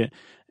in a second,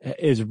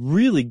 is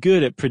really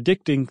good at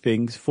predicting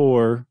things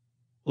for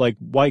like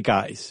white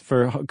guys,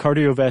 for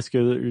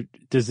cardiovascular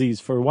disease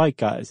for white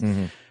guys.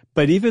 Mm-hmm.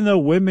 But even though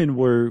women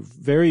were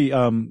very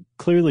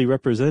clearly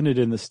represented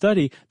in the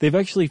study, they've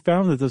actually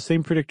found that those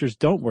same predictors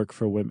don't work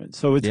for women.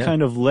 So it's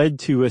kind of led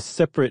to a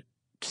separate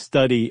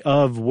study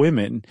of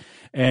women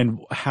and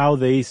how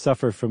they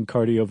suffer from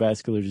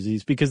cardiovascular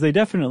disease, because they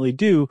definitely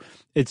do.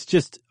 It's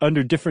just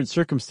under different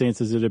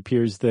circumstances, it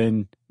appears,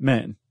 than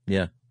men.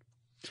 Yeah.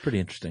 It's pretty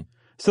interesting.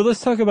 So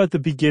let's talk about the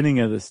beginning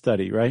of the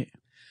study, right?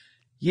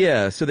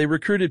 Yeah, so they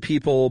recruited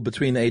people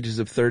between the ages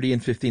of 30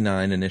 and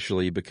 59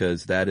 initially,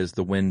 because that is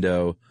the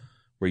window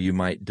where you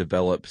might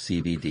develop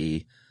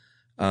CVD.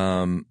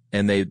 And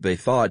they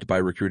thought by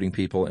recruiting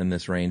people in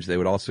this range, they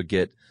would also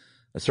get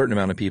a certain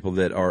amount of people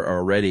that are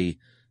already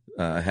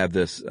have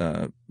this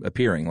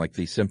appearing, like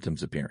these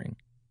symptoms appearing.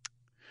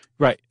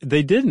 Right.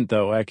 They didn't,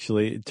 though,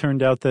 actually. It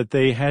turned out that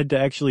they had to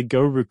actually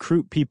go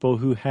recruit people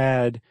who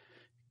had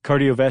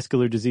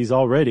cardiovascular disease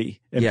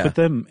already and put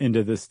them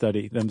into this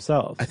study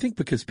themselves. I think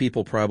because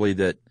people probably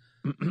that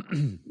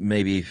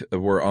maybe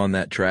were on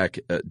that track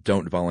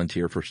don't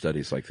volunteer for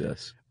studies like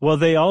this. Well,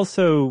 they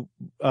also,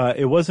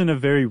 it wasn't a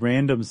very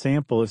random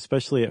sample,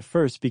 especially at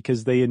first,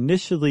 because they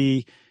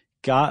initially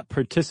got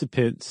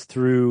participants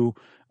through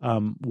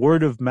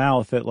word of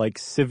mouth at like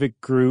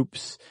civic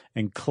groups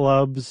and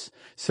clubs.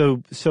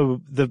 So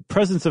the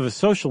presence of a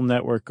social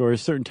network or a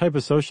certain type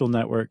of social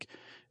network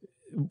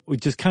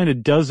just kind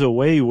of does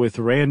away with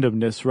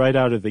randomness right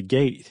out of the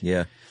gate.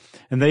 Yeah.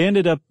 And they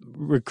ended up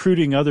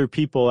recruiting other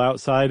people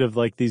outside of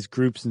like these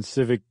groups and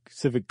civic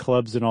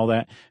clubs and all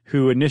that,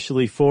 who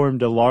initially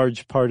formed a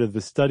large part of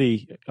the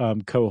study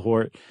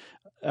cohort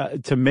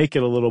to make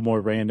it a little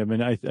more random.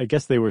 And I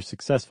guess they were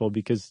successful,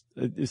 because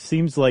it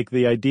seems like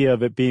the idea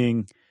of it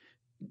being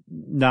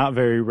not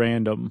very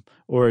random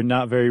or a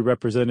not very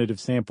representative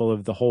sample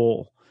of the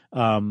whole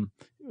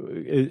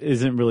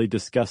isn't really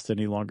discussed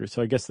any longer.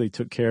 So I guess they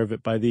took care of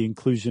it by the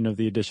inclusion of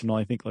the additional,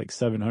 I think, like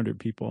 700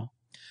 people.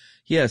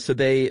 Yeah, so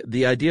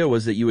the idea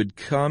was that you would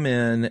come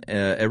in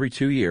every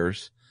 2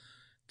 years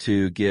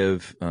to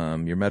give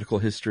your medical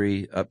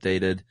history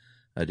updated,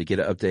 to get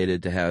it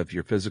updated, to have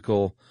your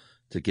physical,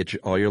 to get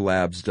all your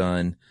labs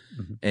done.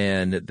 Mm-hmm.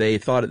 And they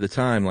thought at the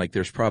time, like they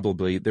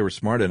were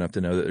smart enough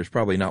to know that there's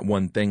probably not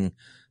one thing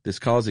that's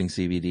causing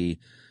CVD.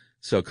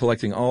 So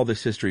collecting all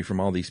this history from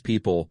all these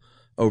people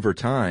over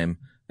time,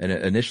 and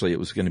initially it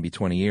was going to be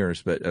 20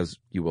 years, but as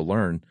you will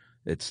learn,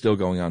 it's still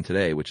going on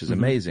today, which is mm-hmm.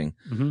 amazing.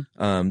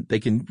 Mm-hmm. They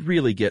can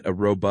really get a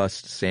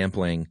robust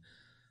sampling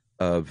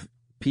of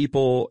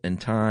people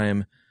and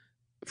time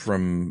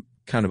from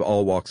kind of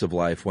all walks of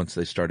life once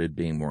they started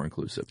being more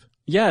inclusive.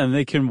 Yeah, and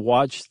they can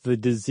watch the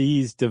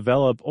disease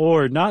develop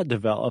or not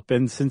develop.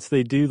 And since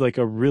they do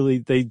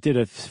they did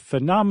a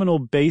phenomenal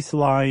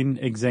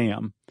baseline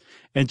exam.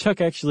 And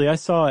Chuck, actually, I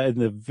saw in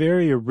the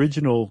very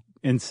original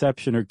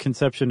conception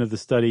of the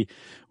study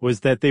was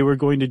that they were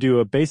going to do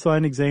a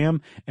baseline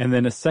exam and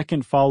then a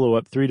second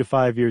follow-up 3 to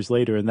 5 years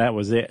later, and that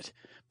was it.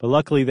 But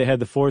luckily they had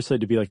the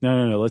foresight to be like,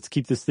 no, let's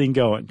keep this thing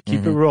going.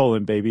 Keep mm-hmm. it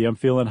rolling, baby. I'm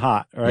feeling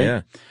hot. All right.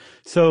 Yeah.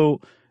 So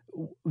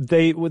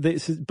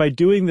by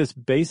doing this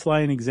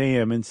baseline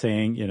exam and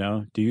saying,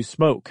 do you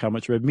smoke? How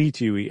much red meat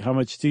do you eat? How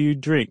much do you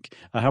drink?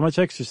 How much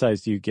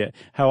exercise do you get?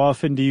 How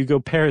often do you go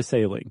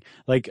parasailing?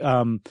 Like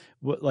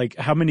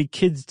how many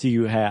kids do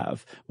you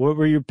have? What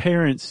were your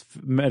parents'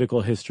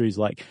 medical histories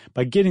like?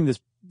 By getting this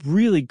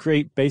really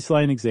great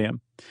baseline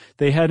exam,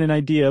 they had an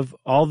idea of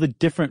all the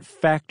different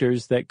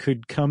factors that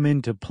could come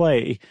into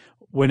play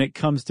when it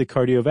comes to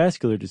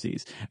cardiovascular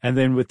disease. And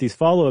then with these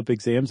follow-up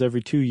exams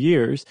every 2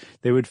 years,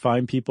 they would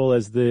find people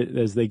as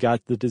they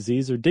got the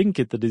disease or didn't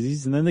get the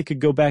disease. And then they could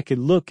go back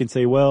and look and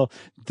say, well,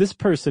 this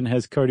person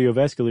has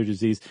cardiovascular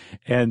disease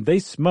and they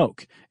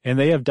smoke and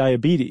they have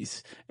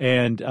diabetes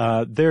and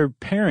their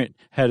parent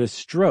had a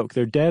stroke.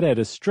 Their dad had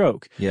a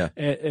stroke. Yeah.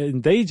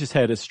 And they just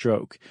had a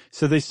stroke.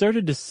 So they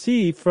started to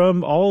see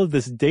from all of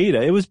this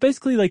data, it was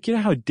basically like,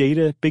 how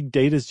big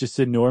data is just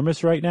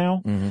enormous right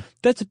now? Mm-hmm.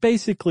 That's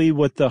basically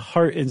what the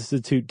Heart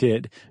Institute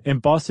did in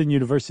Boston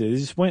University. They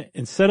just went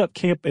and set up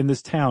camp in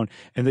this town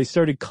and they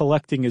started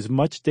collecting as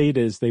much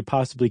data as they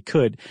possibly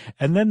could.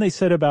 And then they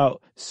set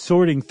about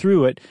sorting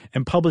through it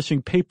and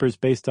publishing papers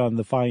based on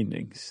the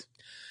findings.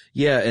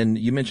 Yeah. And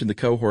you mentioned the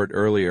cohort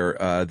earlier.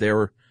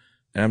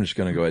 And I'm just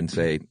going to go ahead and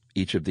say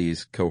each of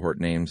these cohort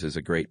names is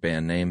a great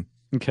band name.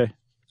 Okay.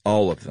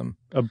 All of them.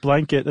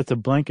 That's a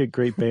blanket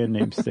great band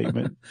name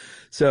statement.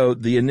 So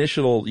the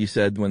initial, you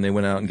said when they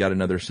went out and got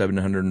another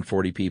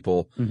 740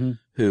 people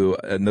mm-hmm.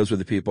 and those were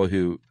the people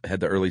who had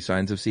the early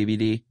signs of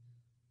CVD?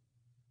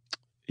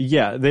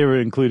 Yeah, they were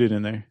included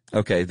in there.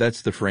 Okay,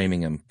 that's the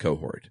Framingham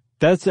cohort.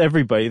 That's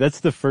everybody. That's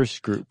the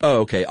first group. Oh,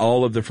 okay.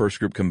 All of the first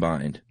group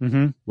combined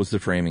mm-hmm. was the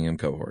Framingham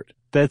cohort.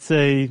 That's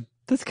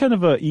kind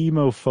of a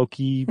emo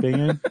folky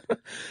band.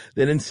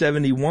 Then in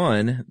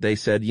 71, they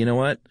said, you know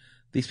what?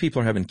 These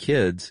people are having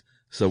kids.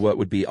 So what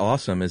would be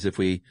awesome is if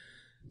we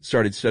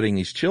started studying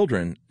these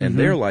children and mm-hmm.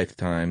 their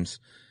lifetimes,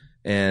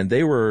 and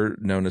they were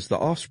known as the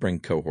Offspring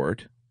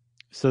cohort.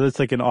 So that's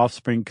like an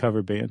Offspring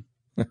cover band.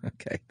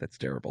 Okay. That's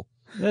terrible.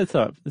 It's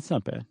not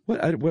bad.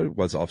 What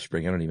was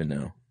Offspring? I don't even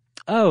know.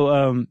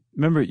 Oh,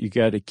 remember you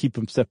got to keep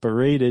them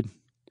separated.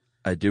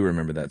 I do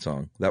remember that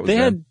song. That was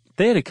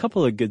They had a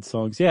couple of good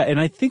songs, yeah. And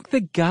I think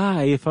the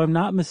guy, if I'm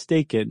not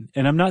mistaken,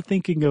 and I'm not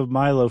thinking of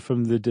Milo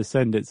from the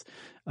Descendants,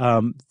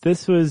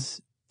 this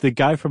was the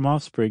guy from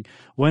Offspring,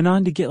 went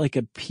on to get like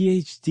a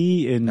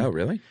PhD in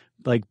really?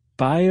 Like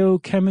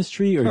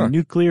biochemistry or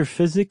nuclear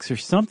physics or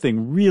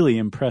something really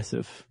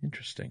impressive.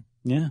 Interesting.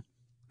 Yeah.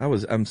 I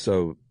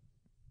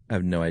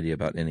have no idea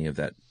about any of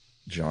that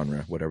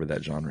genre, whatever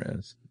that genre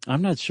is.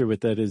 I'm not sure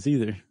what that is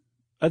either.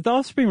 The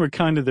Offspring were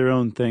kind of their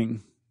own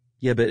thing.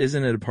 Yeah, but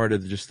isn't it a part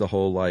of just the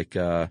whole, like,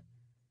 what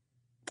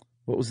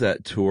was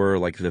that tour,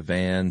 like the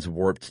Vans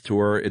Warped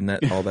Tour, isn't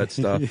that all that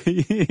stuff?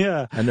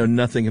 Yeah. I know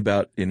nothing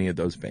about any of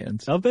those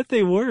bands. I'll bet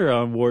they were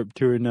on Warped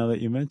Tour now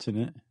that you mention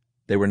it.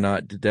 They were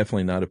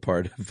definitely not a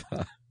part of,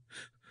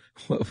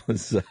 what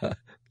was,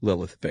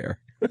 Lilith Fair.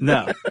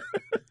 No.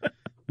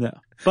 No.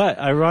 But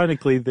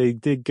ironically, they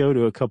did go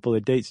to a couple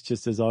of dates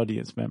just as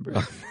audience members.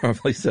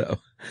 Probably so.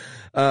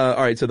 All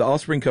right. So the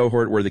Offspring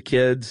cohort were the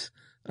kids.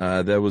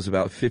 There was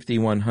about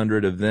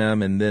 5,100 of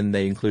them. And then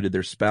they included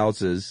their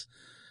spouses,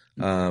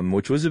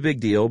 which was a big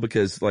deal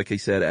because, like I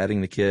said, adding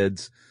the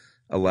kids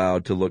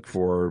allowed to look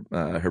for,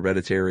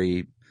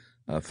 hereditary,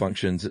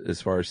 functions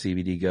as far as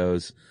CVD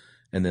goes.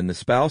 And then the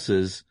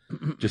spouses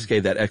just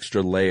gave that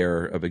extra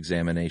layer of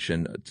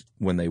examination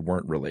when they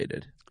weren't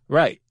related.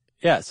 Right.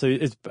 Yeah, so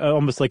it's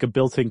almost like a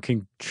built-in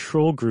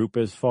control group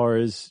as far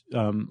as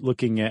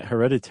looking at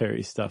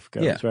hereditary stuff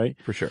goes, right?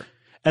 For sure.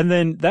 And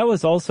then that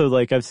was also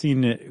like I've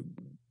seen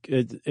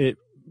it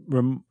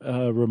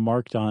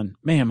remarked on.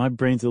 Man, my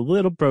brain's a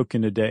little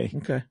broken today.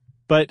 Okay.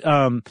 But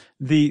adding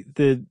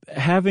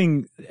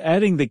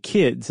the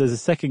kids as a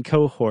second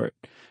cohort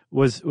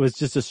was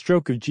just a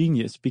stroke of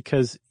genius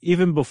because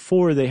even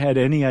before they had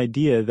any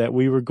idea that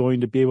we were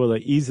going to be able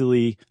to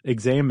easily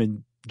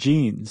examine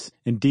genes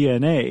and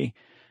DNA,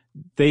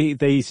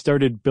 they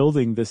started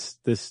building this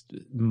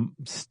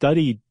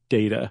study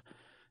data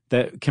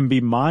that can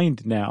be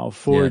mined now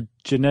for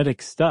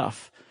genetic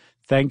stuff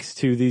thanks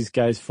to these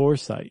guys'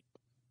 foresight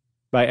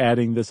by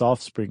adding this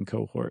Offspring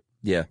cohort.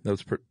 Yeah, that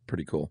was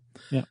pretty cool.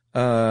 Yeah.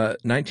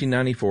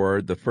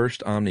 1994, the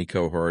first Omni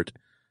cohort,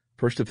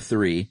 first of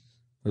 3.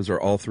 Those are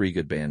all 3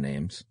 good band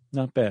names.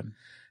 Not bad.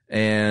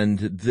 And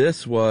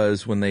this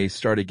was when they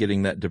started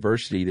getting that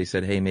diversity. They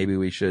said, hey, maybe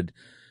we should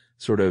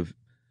sort of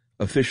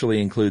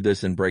officially include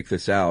this and break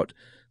this out.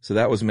 So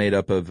that was made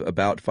up of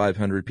about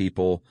 500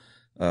 people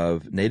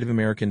of Native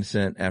American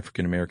descent,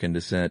 African American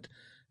descent,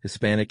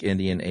 Hispanic,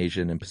 Indian,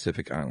 Asian, and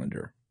Pacific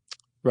Islander.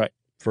 Right.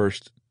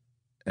 First,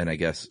 and I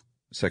guess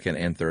second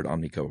and third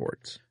Omni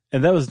cohorts.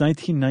 And that was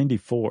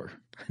 1994.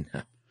 I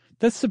know.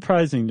 That's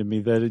surprising to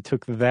me that it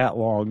took that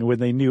long when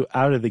they knew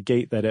out of the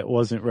gate that it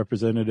wasn't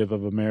representative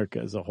of America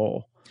as a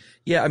whole.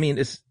 Yeah, I mean,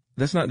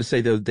 that's not to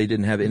say that they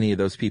didn't have any of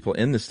those people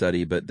in the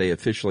study, but they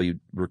officially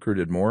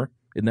recruited more.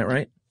 Isn't that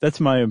right? That's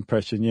my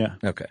impression, yeah.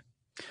 Okay.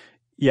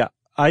 Yeah.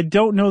 I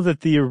don't know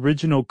that the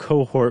original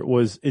cohort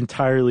was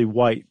entirely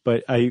white,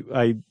 but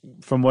I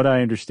from what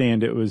I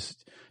understand, it was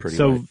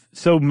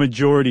so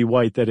majority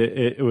white that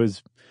it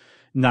was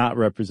not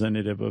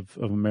representative of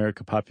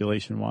America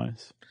population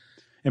wise.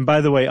 And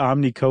by the way,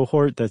 Omni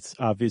Cohort, that's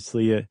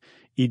obviously a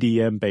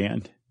EDM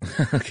band.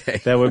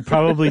 Okay. That would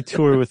probably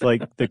tour with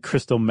like the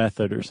Crystal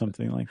Method or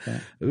something like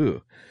that.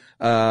 Ooh.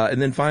 And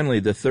then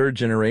finally, the third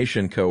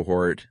generation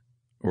cohort,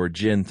 or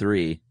Gen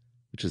 3,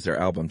 which is their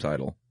album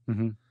title.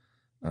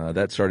 Mm-hmm.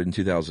 That started in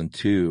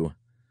 2002.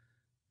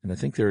 And I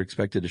think they're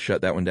expected to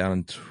shut that one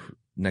down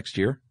next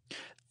year.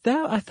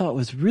 That I thought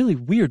was really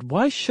weird.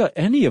 Why shut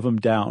any of them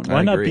down?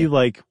 Why not agree. be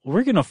like,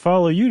 we're going to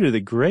follow you to the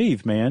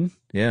grave, man?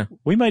 Yeah.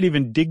 We might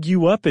even dig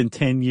you up in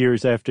 10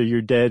 years after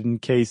you're dead in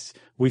case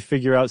we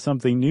figure out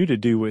something new to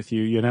do with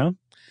you, you know?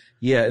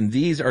 Yeah, and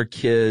these are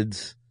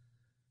kids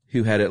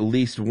who had at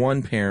least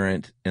one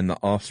parent in the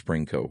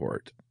Offspring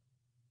cohort.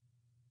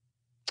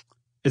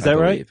 Is that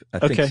right?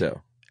 I think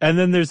so. And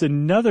then there's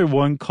another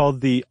one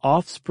called the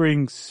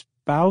Offspring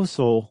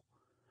Spousal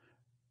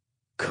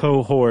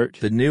cohort.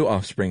 The new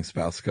Offspring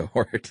spouse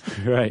cohort.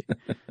 Right.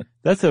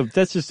 That's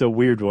just a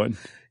weird one.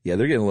 Yeah,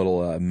 they're getting a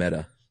little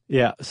meta.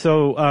 Yeah.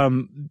 So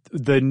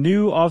the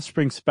new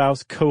Offspring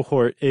spouse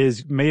cohort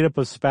is made up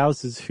of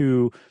spouses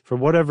who, for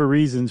whatever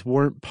reasons,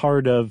 weren't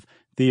part of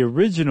the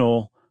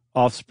original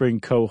Offspring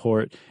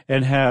cohort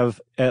and have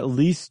at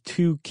least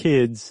 2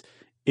 kids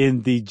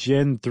in the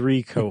Gen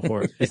 3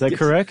 cohort. Is that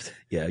correct?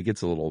 Yeah, it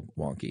gets a little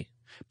wonky.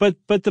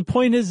 But the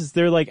point is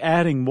they're like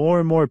adding more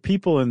and more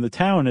people in the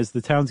town as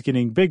the town's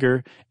getting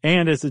bigger,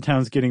 and as the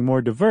town's getting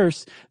more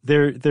diverse,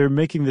 they're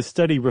making the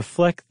study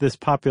reflect this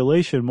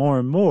population more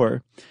and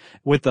more,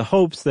 with the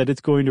hopes that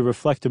it's going to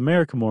reflect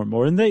America more and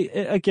more. And they,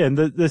 again,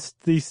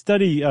 the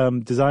study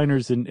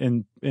designers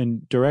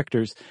and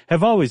directors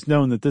have always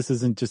known that this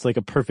isn't just like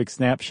a perfect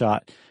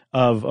snapshot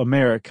of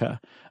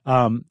America.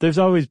 There's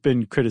always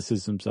been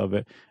criticisms of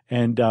it.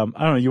 And I don't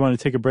know, you want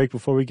to take a break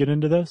before we get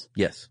into those?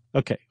 Yes.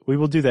 Okay, we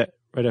will do that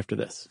right after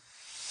this.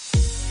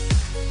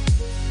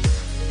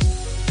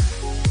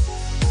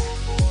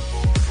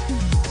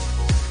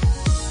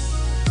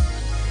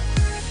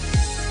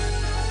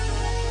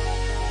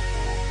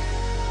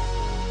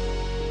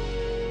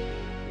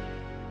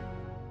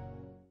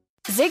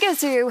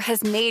 Zigazoo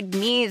has made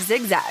me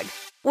zigzag.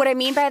 What I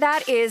mean by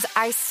that is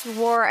I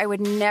swore I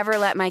would never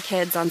let my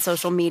kids on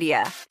social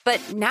media,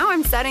 but now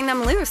I'm setting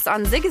them loose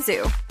on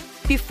Zigazoo.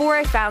 Before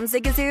I found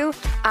Zigazoo,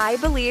 I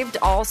believed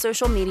all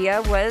social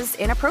media was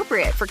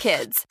inappropriate for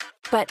kids.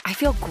 But I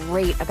feel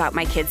great about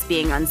my kids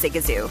being on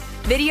Zigazoo.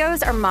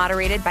 Videos are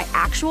moderated by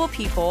actual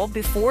people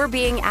before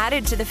being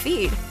added to the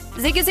feed.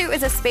 Zigazoo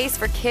is a space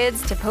for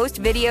kids to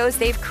post videos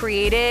they've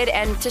created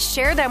and to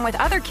share them with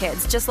other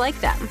kids just like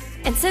them.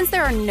 And since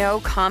there are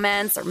no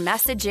comments or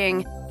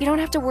messaging, you don't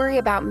have to worry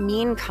about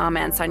mean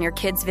comments on your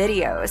kids'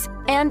 videos.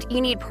 And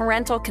you need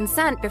parental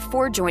consent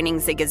before joining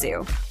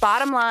Zigazoo.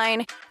 Bottom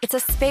line, it's a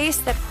space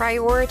that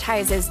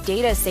prioritizes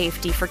data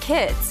safety for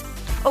kids.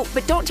 Oh,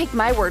 but don't take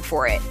my word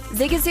for it.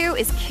 Zigazoo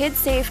is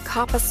KidSafe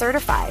COPPA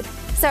certified.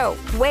 So,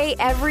 weigh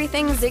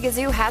everything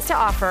Zigazoo has to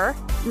offer.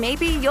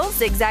 Maybe you'll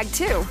zigzag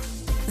too.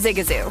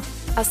 Zigazoo,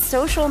 a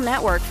social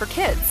network for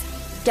kids.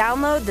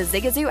 Download the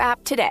Zigazoo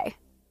app today.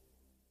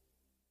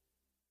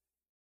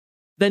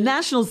 The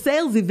national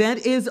sales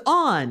event is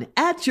on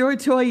at your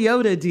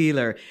Toyota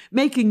dealer,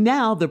 making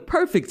now the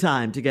perfect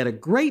time to get a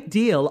great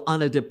deal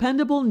on a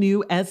dependable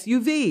new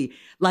SUV,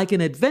 like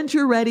an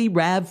adventure-ready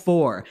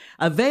RAV4.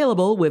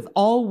 Available with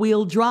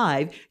all-wheel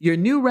drive, your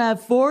new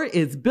RAV4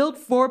 is built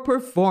for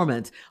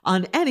performance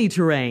on any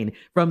terrain,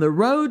 from the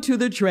road to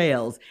the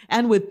trails,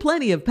 and with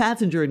plenty of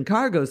passenger and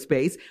cargo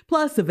space,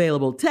 plus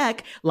available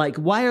tech like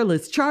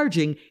wireless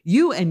charging,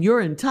 you and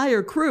your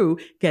entire crew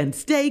can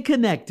stay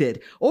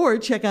connected. Or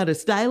check out a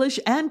stylish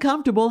and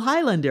comfortable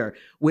Highlander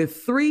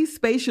with 3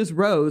 spacious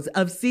rows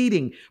of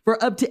seating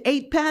for up to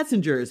 8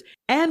 passengers.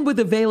 And with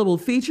available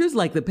features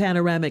like the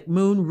panoramic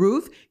moon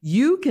roof,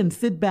 you can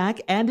sit back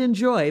and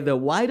enjoy the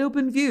wide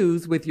open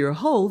views with your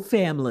whole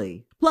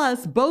family.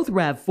 Plus, both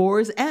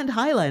RAV4s and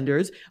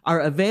Highlanders are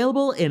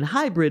available in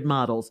hybrid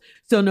models,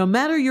 so no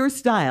matter your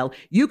style,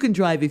 you can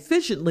drive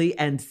efficiently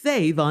and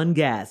save on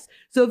gas.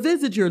 So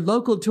visit your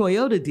local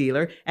Toyota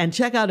dealer and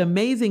check out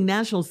amazing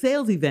national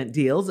sales event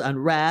deals on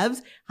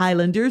RAVs,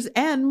 Highlanders,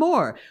 and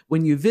more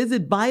when you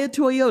visit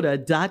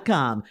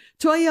buyatoyota.com.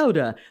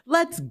 Toyota,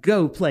 let's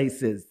go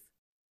places.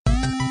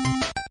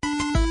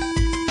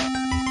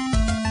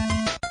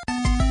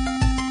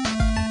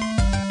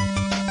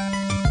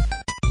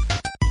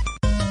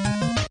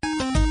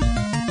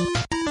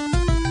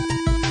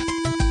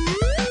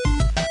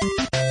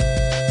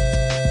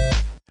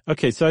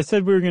 Okay, so I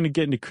said we were going to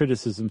get into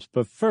criticisms,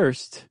 but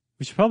first,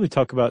 we should probably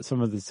talk about some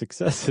of the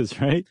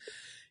successes, right?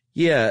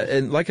 Yeah,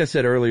 and like I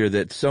said earlier,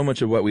 that so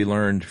much of what we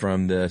learned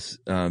from this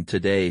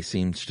today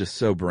seems just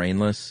so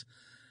brainless.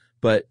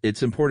 But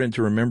it's important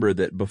to remember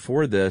that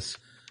before this,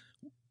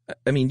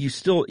 I mean, you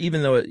still,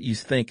 even though you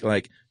think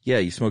like, yeah,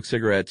 you smoke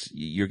cigarettes,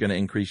 you're going to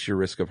increase your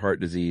risk of heart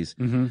disease.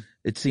 Mm-hmm.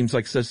 It seems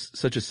like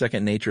such a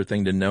second nature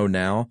thing to know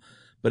now.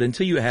 But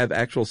until you have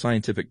actual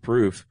scientific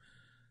proof,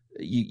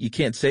 you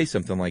can't say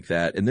something like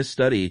that. And this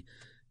study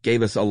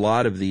gave us a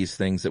lot of these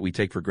things that we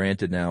take for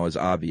granted now as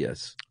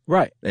obvious.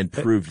 Right. And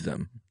proved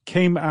them.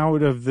 Came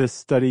out of this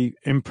study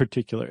in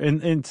particular.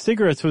 And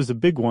cigarettes was a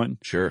big one.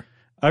 Sure.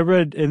 I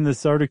read in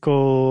this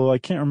article, I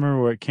can't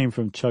remember where it came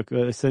from, Chuck,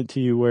 I sent to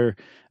you, where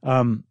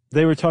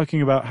they were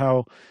talking about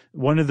how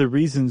one of the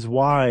reasons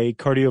why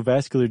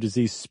cardiovascular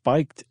disease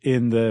spiked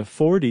in the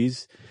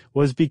 40s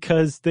was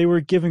because they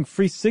were giving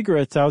free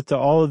cigarettes out to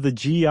all of the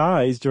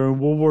GIs during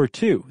World War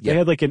II. They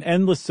had like an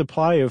endless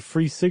supply of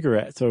free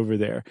cigarettes over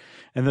there,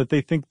 and that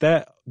they think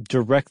that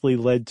directly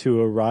led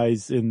to a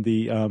rise in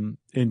the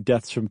in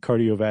deaths from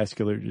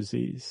cardiovascular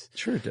disease.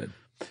 Sure it did.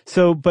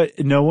 So, but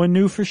no one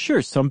knew for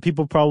sure. Some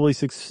people probably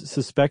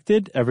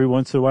suspected. Every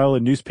once in a while, a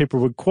newspaper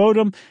would quote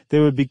them.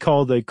 They would be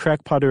called a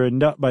crackpot or a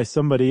nut by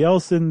somebody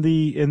else in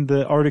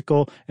the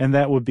article, and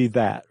that would be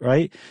that,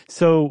 right?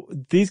 So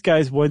these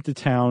guys went to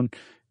town,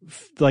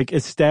 like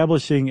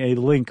establishing a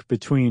link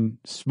between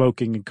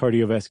smoking and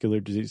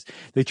cardiovascular disease.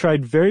 They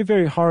tried very,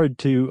 very hard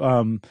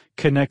to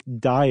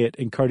connect diet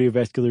and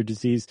cardiovascular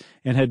disease,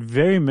 and had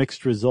very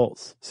mixed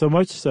results. So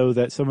much so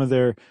that some of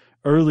their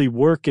early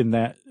work in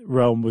that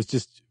realm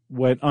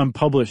went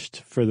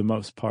unpublished for the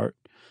most part.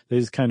 They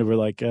just kind of were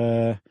like,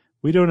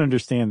 we don't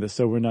understand this,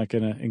 so we're not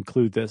going to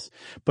include this.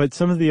 But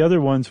some of the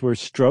other ones were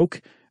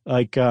stroke.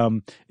 Like,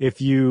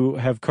 if you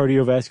have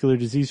cardiovascular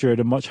disease, you're at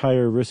a much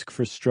higher risk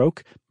for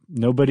stroke.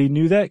 Nobody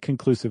knew that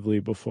conclusively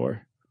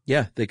before.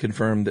 Yeah, they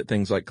confirmed that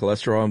things like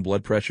cholesterol and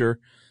blood pressure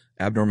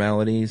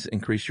abnormalities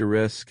increase your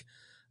risk.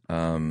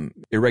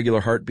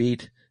 Irregular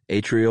heartbeat,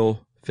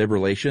 atrial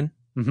fibrillation,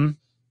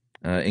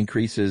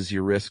 increases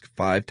your risk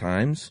 5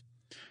 times.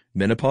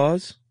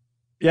 Menopause.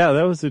 Yeah,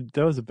 that was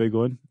a big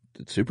one.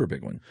 It's a super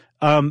big one.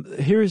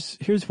 Here's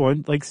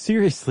one. Like,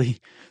 seriously,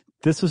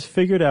 this was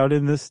figured out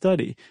in this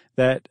study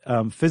that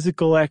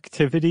physical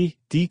activity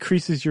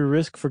decreases your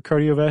risk for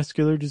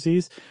cardiovascular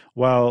disease,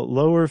 while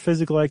lower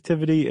physical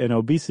activity and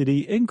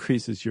obesity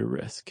increases your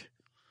risk.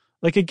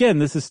 Like, again,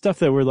 this is stuff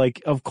that we're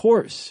like, of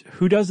course,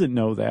 who doesn't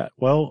know that?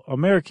 Well,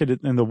 America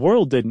and the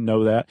world didn't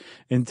know that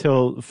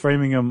until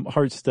Framingham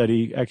Heart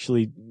Study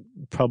actually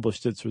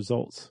published its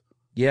results.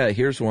 Yeah,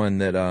 here's one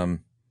that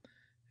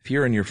if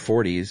you're in your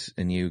 40s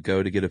and you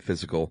go to get a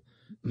physical,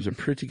 there's a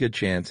pretty good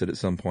chance that at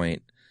some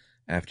point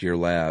after your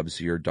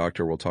labs, your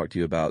doctor will talk to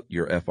you about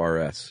your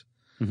FRS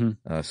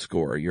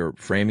score, your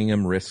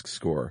Framingham Risk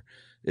Score.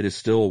 It is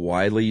still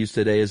widely used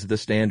today as the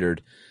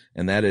standard,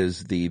 and that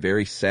is the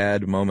very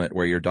sad moment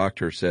where your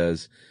doctor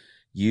says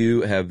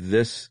you have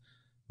this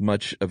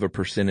much of a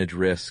percentage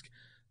risk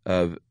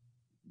of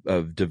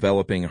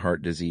developing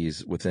heart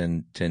disease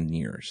within 10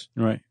 years.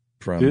 Right.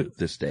 From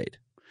this date.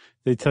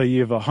 They tell you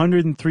have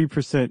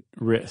 103%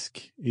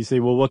 risk. You say,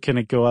 well, what can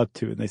it go up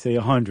to? And they say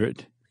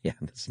 100. Yeah,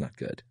 that's not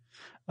good.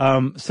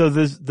 So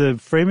the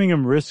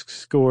Framingham Risk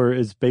Score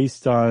is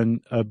based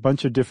on a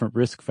bunch of different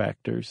risk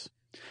factors.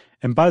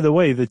 And by the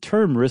way, the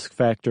term risk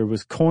factor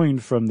was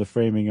coined from the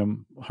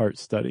Framingham Heart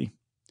Study.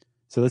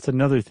 So that's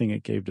another thing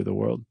it gave to the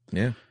world.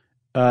 Yeah.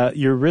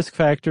 Your risk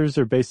factors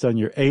are based on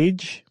your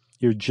age,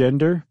 your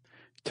gender,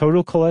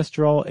 total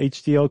cholesterol,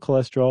 HDL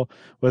cholesterol,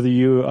 whether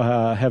you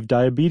have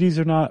diabetes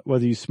or not,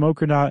 whether you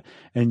smoke or not,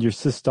 and your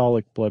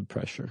systolic blood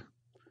pressure.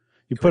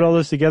 You put all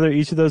those together,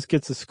 each of those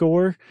gets a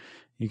score.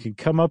 You can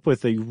come up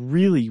with a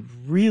really,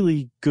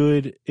 really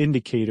good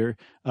indicator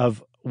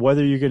of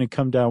whether you're going to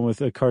come down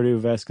with a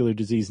cardiovascular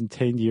disease in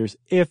 10 years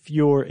if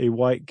you're a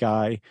white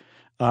guy,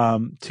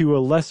 to a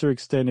lesser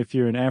extent if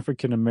you're an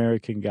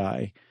African-American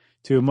guy,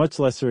 to a much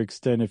lesser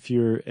extent if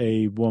you're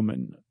a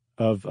woman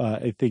of,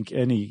 I think,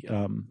 any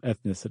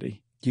ethnicity.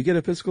 Do you get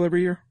a physical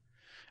every year?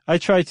 I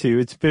try to.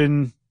 It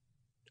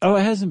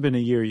hasn't been a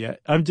year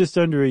yet. I'm just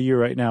under a year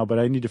right now, but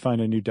I need to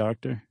find a new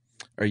doctor.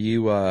 Are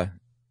you,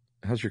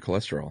 how's your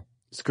cholesterol?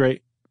 It's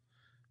great.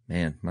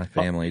 Man, my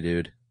family,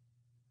 dude.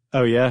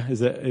 Oh yeah?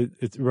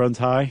 It runs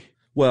high?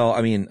 Well,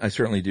 I mean, I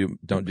certainly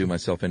don't do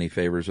myself any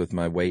favors with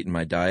my weight and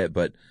my diet,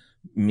 but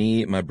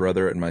me, my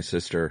brother, and my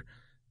sister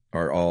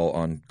are all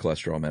on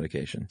cholesterol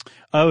medication.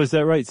 Oh, is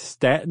that right?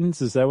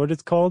 Statins? Is that what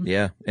it's called?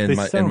 Yeah. And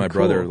my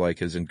brother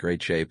is in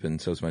great shape, and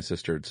so is my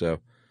sister. So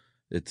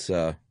it's,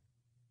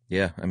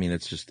 yeah, I mean,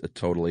 it's just a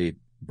totally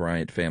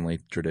Bryant family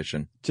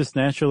tradition. Just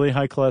naturally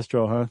high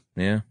cholesterol, huh?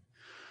 Yeah.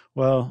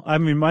 Well, I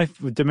mean, my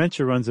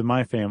dementia runs in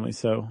my family,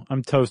 so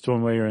I'm toast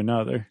one way or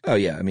another. Oh,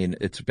 yeah. I mean,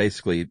 it's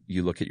basically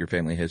you look at your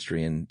family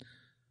history and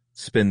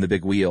spin the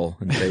big wheel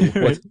and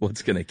say,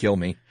 what's going to kill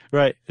me?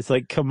 Right. It's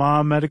like, come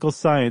on, medical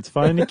science,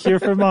 find a cure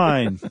for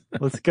mine.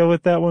 Let's go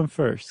with that one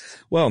first.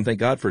 Well, and thank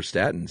God for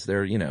statins.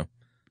 They're,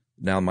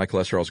 now my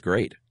cholesterol's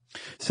great.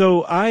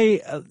 So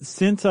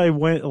since I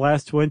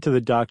last went to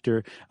the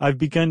doctor, I've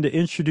begun to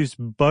introduce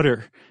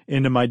butter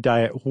into my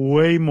diet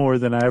way more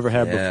than I ever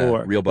had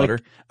before. Real butter?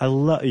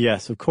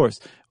 Yes, of course.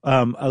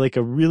 I like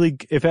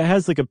if it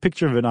has like a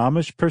picture of an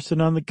Amish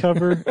person on the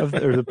cover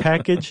or the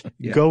package,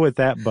 go with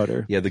that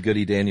butter. Yeah, the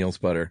Goody Daniels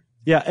butter.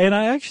 Yeah. And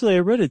I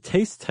read a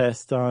taste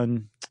test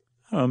on,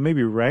 I don't know,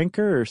 maybe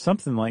Ranker or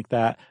something like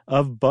that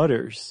of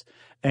butters.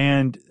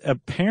 And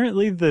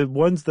apparently the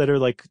ones that are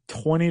like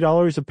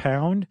 $20 a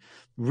pound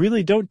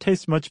really don't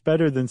taste much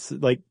better than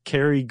like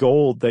Kerry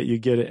Gold that you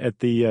get at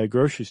the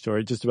grocery store,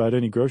 at just about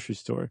any grocery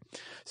store.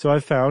 So I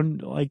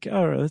found like,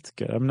 oh, that's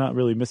good. I'm not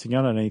really missing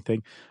out on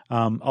anything.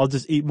 I'll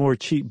just eat more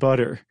cheap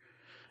butter.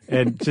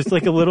 And just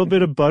like a little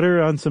bit of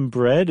butter on some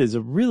bread is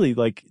a really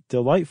like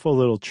delightful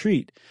little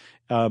treat.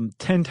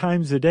 10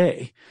 times a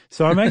day.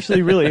 So I'm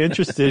actually really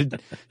interested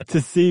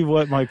to see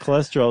what my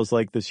cholesterol is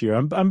like this year.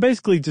 I'm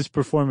basically just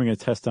performing a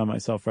test on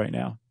myself right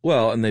now.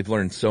 Well, and they've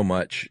learned so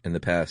much in the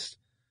past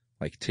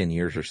like 10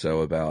 years or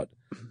so about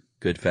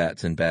good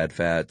fats and bad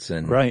fats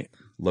and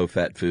low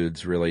fat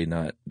foods really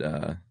not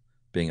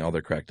being all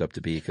they're cracked up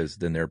to be, because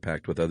then they're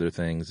packed with other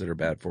things that are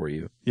bad for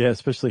you. Yeah,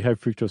 especially high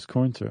fructose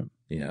corn syrup.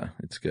 Yeah,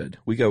 it's good.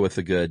 We go with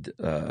a good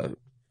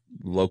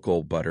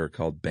local butter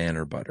called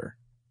Banner butter.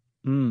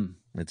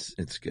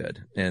 It's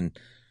good. And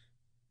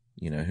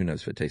who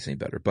knows if it tastes any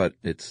better, but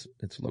it's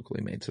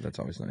locally made, so that's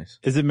always nice.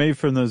 Is it made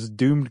from those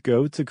doomed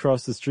goats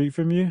across the street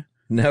from you?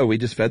 No, we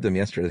just fed them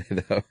yesterday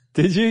though.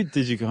 Did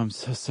you go, I'm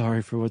so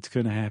sorry for what's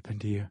going to happen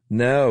to you?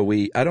 No,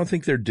 I don't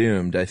think they're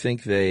doomed. I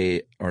think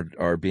they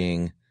are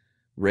being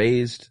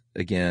raised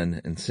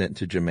again and sent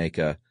to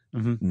Jamaica,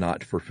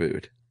 not for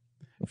food.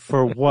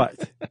 For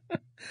what?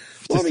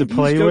 Just to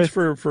play with?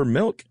 For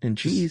milk and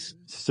cheese.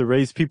 Just to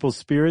raise people's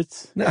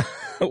spirits? No.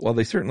 Well,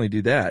 they certainly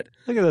do that.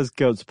 Look at those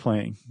goats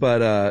playing.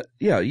 But,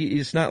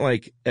 it's not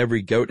like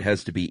every goat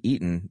has to be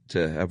eaten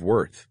to have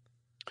worth.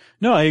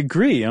 No, I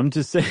agree. I'm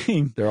just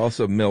saying. They're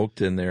also milked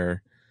and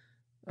they're,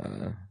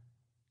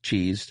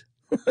 cheesed.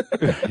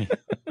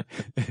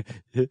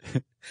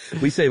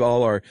 We save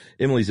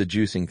Emily's a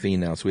juicing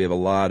fiend now, so we have a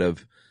lot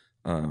of,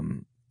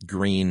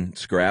 green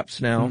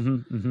scraps now.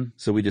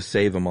 So we just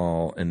save them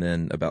all, and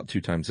then about 2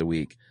 times a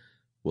week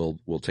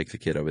we'll take the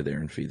kid over there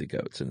and feed the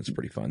goats, and it's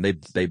pretty fun.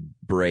 They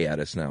bray at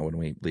us now when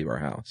we leave our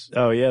house.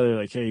 Oh yeah, they're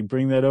like, hey,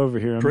 bring that over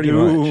here. I'm pretty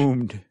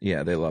doomed. Much.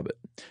 Yeah, they love it.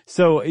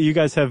 So you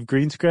guys have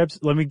green scraps?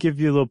 Let me give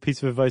you a little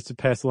piece of advice to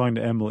pass along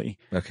to Emily.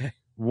 Okay.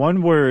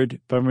 1 word,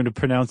 but I'm going to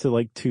pronounce it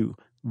like 2.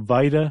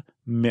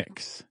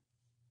 Vitamix.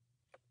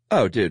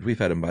 Oh, dude, we've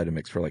had a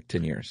Vitamix for like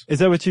 10 years. Is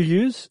that what you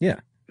use? Yeah.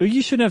 Well,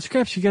 you shouldn't have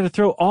scraps. You got to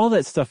throw all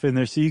that stuff in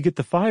there so you get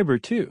the fiber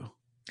too.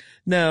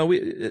 No,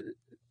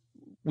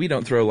 we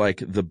don't throw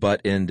like the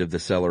butt end of the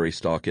celery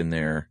stalk in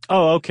there.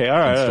 Oh, okay. All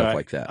right. Stuff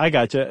like that. I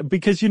gotcha.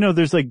 Because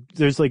there's like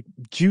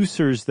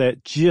juicers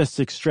that just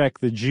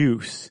extract the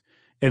juice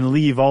and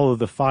leave all of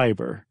the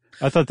fiber.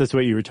 I thought that's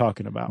what you were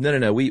talking about.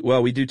 No.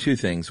 We do 2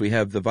 things. We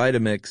have the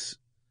Vitamix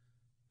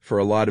for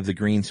a lot of the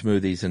green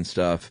smoothies and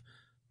stuff,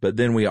 but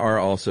then we are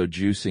also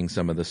juicing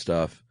some of the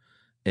stuff,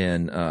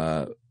 and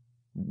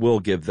we'll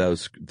give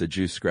the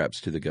juice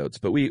scraps to the goats,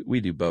 but we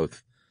do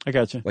both. I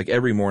gotcha. Like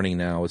every morning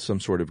now is some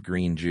sort of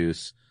green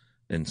juice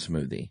and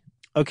smoothie.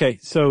 Okay.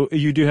 So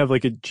you do have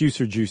like a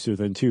juicer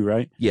then too,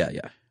 right? Yeah.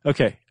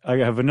 Okay. I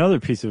have another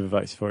piece of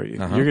advice for you.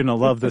 You're going to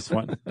love this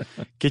one.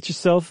 Get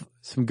yourself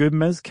some good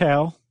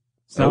mezcal.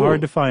 It's not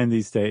hard to find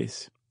these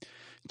days.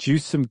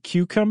 Juice some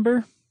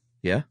cucumber.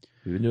 Yeah.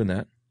 We've been doing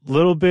that.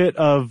 Little bit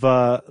of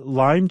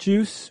lime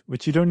juice,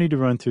 which you don't need to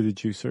run through the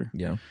juicer.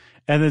 Yeah.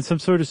 And then some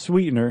sort of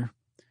sweetener.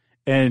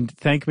 And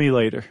thank me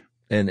later.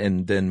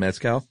 And then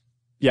mezcal?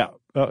 Yeah.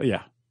 Oh,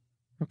 yeah.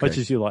 Okay. Much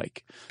as you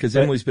like. Because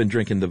Emily's been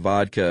drinking the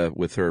vodka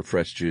with her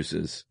fresh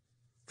juices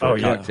for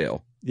a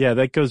cocktail. Yeah,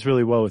 that goes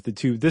really well with it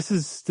too. This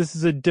is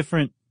something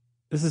different.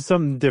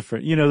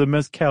 The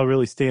mezcal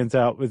really stands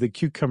out, with the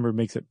cucumber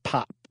makes it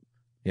pop.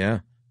 Yeah.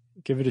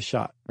 Give it a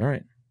shot. All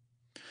right.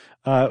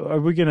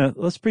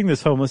 Let's bring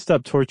this home. Let's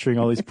stop torturing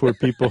all these poor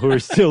people who are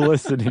still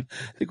listening.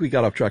 I think we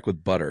got off track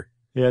with butter.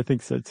 Yeah, I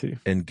think so too.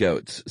 And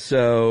goats.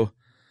 So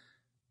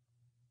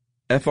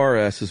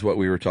FRS is what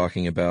we were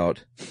talking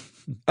about.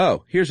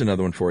 Oh, here's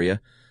another one for you.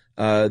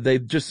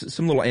 They've just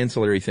some little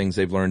ancillary things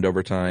they've learned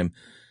over time,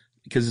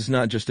 because it's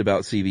not just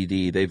about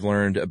CBD. They've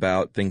learned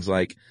about things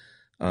like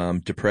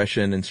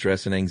depression and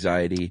stress and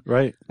anxiety,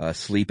 right?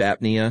 Sleep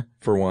apnea,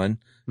 for one,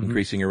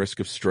 increasing your risk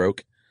of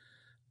stroke.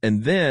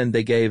 And then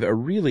they gave a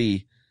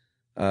really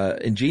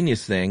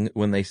ingenious thing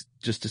when they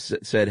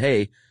just said,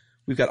 hey,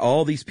 we've got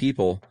all these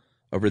people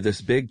over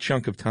this big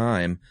chunk of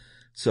time,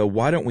 so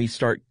why don't we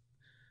start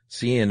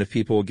seeing if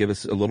people will give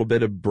us a little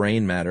bit of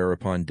brain matter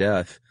upon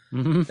death,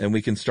 and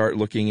we can start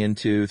looking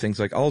into things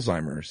like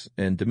Alzheimer's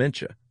and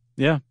dementia.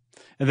 Yeah.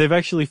 And they've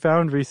actually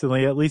found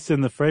recently, at least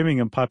in the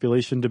Framingham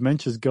population,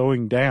 dementia's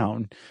going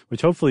down,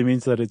 which hopefully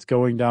means that it's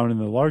going down in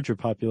the larger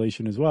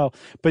population as well.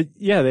 But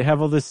yeah, they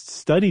have all this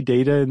study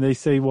data and they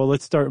say, well,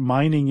 let's start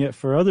mining it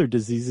for other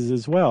diseases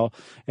as well.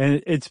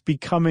 And it's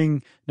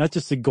becoming not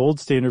just a gold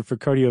standard for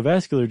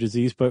cardiovascular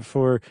disease, but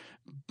for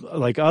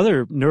like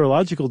other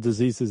neurological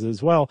diseases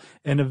as well.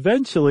 And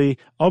eventually,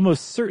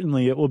 almost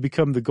certainly, it will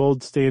become the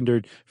gold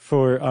standard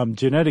for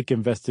genetic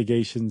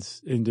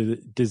investigations into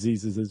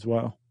diseases as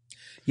well.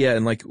 Yeah,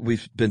 and like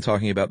we've been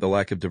talking about the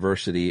lack of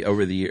diversity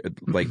over the year,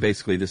 like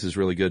basically this is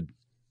really good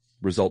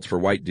results for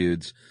white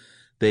dudes.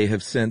 They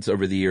have since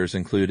over the years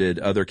included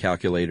other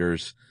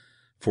calculators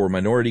for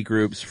minority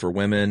groups, for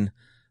women.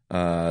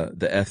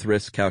 The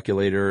ETHRIS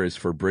calculator is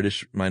for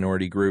British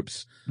minority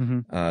groups.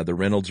 The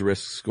Reynolds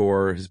risk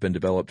score has been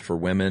developed for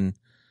women.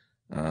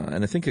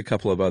 And I think a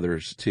couple of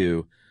others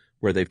too,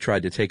 where they've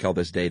tried to take all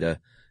this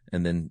data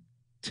and then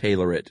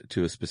tailor it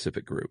to a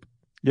specific group.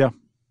 Yeah.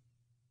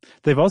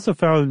 They've also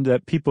found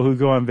that people who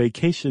go on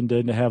vacation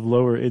tend to have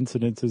lower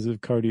incidences of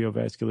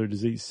cardiovascular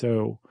disease.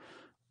 So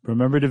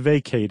remember to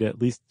vacate at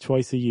least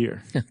twice a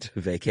year.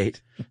 To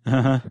vacate.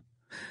 What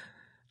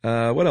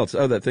else?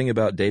 Oh, that thing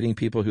about dating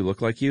people who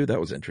look like you. That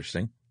was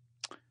interesting.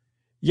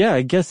 Yeah,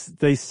 I guess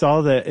they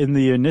saw that in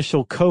the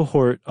initial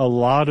cohort, a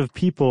lot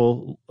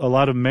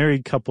of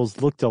married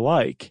couples looked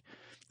alike.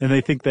 And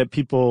they think that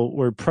people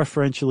were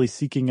preferentially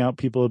seeking out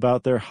people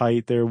about their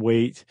height, their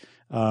weight,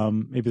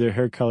 maybe their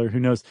hair color, who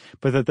knows,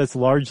 but that's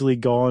largely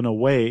gone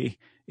away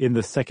in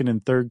the second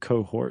and third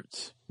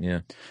cohorts. Yeah.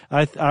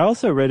 I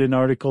also read an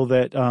article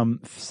that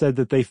said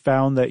that they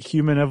found that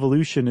human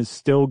evolution is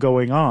still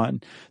going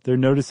on. They're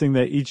noticing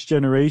that each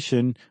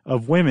generation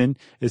of women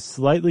is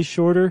slightly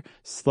shorter,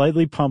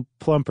 slightly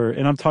plumper,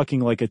 and I'm talking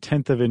like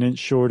 1/10 of an inch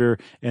shorter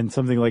and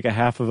something like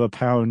 1/2 of a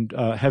pound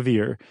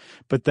heavier,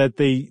 but that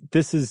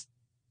this is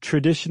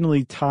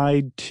traditionally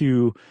tied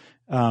to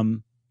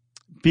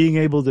being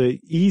able to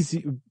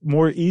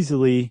more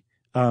easily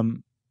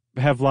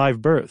have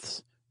live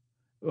births.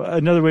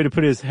 Another way to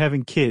put it is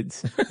having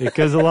kids. It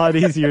goes a lot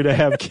easier to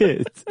have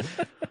kids,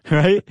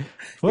 right?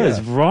 What is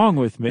wrong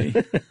with me?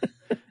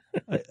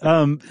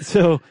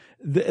 So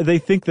they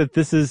think that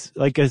this is,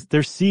 like, as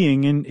they're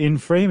seeing in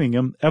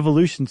Framingham,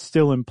 evolution's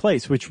still in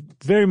place, which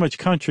very much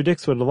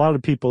contradicts what a lot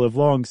of people have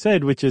long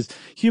said, which is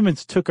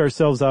humans took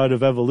ourselves out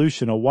of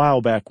evolution a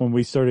while back when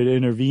we started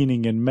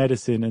intervening in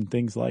medicine and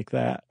things like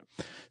that.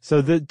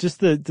 So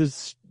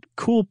the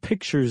cool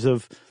pictures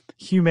of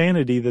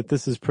humanity that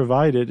this has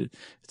provided,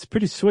 it's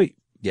pretty sweet.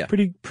 Yeah.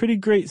 Pretty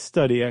great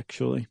study,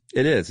 actually.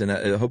 It is. And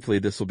hopefully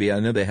this will be, I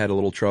know they had a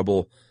little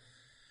trouble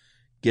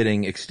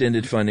getting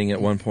extended funding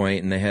at one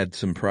point, and they had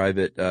some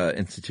private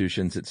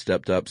institutions that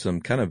stepped up,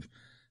 some kind of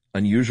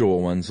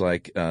unusual ones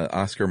like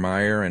Oscar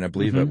Mayer and I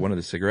believe at one of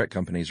the cigarette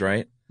companies,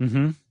 right?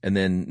 Mm-hmm. And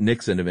then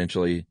Nixon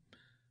eventually,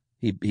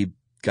 he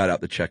got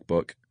out the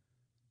checkbook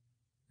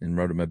and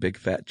wrote him a big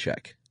fat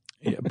check.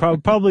 Yeah,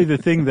 probably the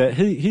thing that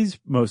he's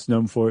most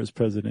known for as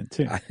president,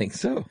 too. I think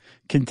so.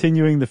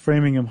 Continuing the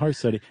Framingham Heart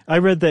Study. I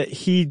read that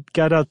he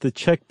got out the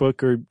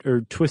checkbook or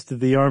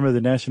twisted the arm of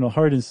the National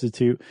Heart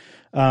Institute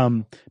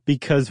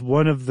because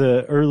one of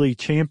the early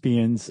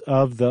champions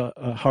of the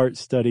heart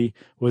study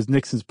was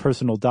Nixon's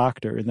personal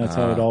doctor, and that's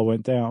how it all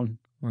went down.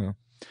 Well.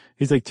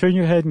 He's like, turn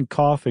your head and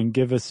cough and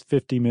give us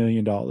 $50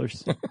 million.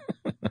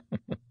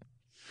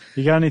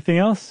 You got anything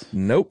else?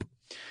 Nope.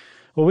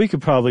 Well, we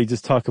could probably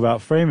just talk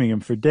about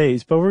Framingham for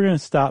days, but we're going to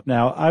stop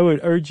now. I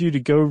would urge you to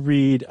go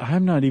read,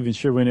 I'm not even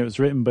sure when it was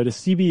written, but a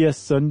CBS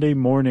Sunday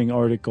Morning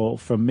article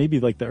from maybe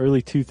like the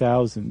early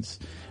 2000s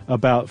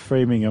about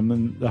Framingham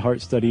and the heart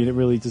study, and it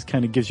really just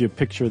kind of gives you a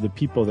picture of the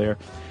people there.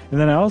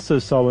 And then I also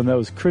saw one that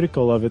was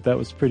critical of it that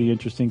was pretty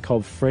interesting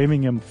called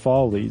Framingham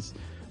Follies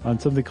on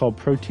something called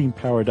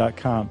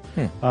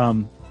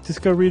proteinpower.com.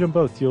 Just go read them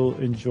both. You'll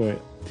enjoy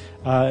it.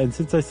 And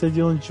since I said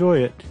you'll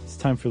enjoy it, it's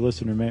time for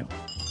listener mail.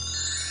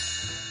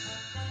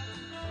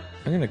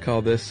 I'm going to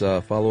call this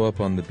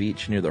follow-up on the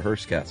beach near the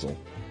Hearst Castle.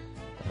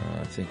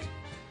 I think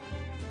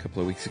a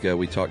couple of weeks ago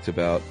we talked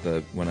about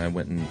when I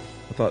went and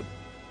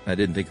I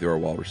didn't think they were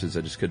walruses.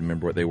 I just couldn't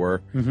remember what they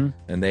were. Mm-hmm.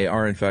 And they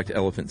are, in fact,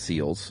 elephant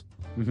seals.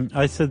 Mm-hmm.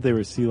 I said they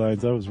were sea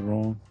lions. I was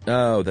wrong.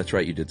 Oh, that's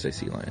right. You did say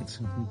sea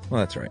lions. Mm-hmm. Well,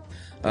 that's right.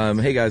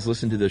 Hey, guys,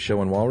 listen to the show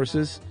on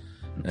walruses.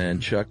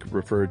 And Chuck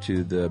referred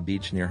to the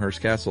beach near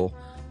Hearst Castle.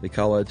 They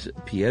call it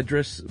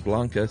Piedras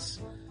Blancas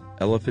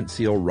Elephant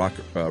Seal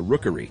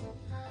Rookery.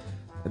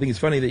 I think it's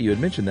funny that you had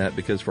mentioned that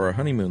because for our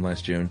honeymoon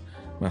last June,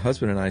 my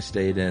husband and I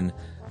stayed in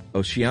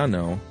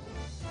Oceano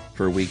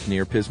for a week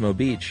near Pismo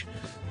Beach,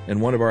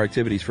 and one of our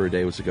activities for a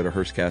day was to go to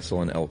Hearst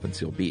Castle and Elephant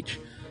Seal Beach.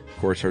 Of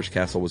course, Hearst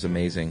Castle was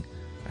amazing.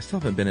 I still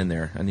haven't been in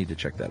there. I need to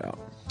check that out.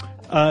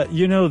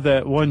 You know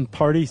that one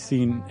party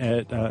scene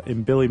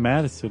in Billy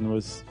Madison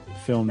was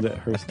filmed at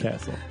Hearst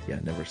Castle. Yeah,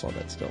 I never saw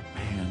that still.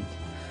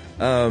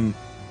 Man.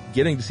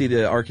 Getting to see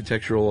the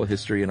architectural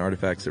history and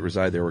artifacts that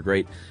reside there were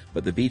great,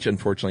 but the beach,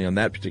 unfortunately, on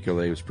that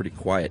particular day was pretty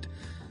quiet.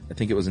 I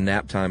think it was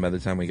nap time by the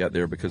time we got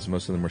there because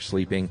most of them were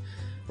sleeping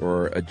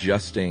or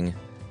adjusting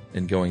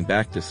and going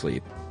back to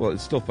sleep. Well,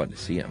 it's still fun to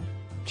see them.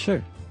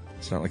 Sure.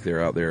 It's not like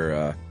they're out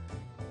there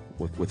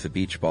with the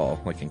beach ball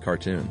like in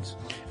cartoons.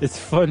 It's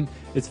fun.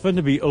 It's fun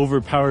to be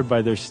overpowered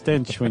by their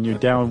stench when you're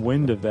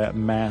downwind of that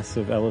mass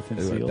of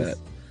elephant seals.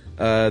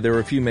 There were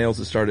a few males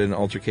that started an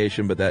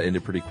altercation, but that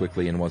ended pretty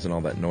quickly and wasn't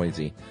all that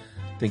noisy.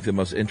 I think the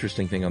most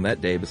interesting thing on that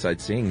day,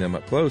 besides seeing them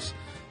up close,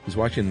 was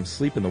watching them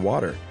sleep in the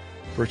water.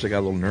 First, I got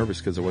a little nervous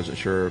because I wasn't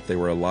sure if they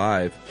were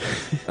alive,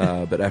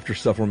 but after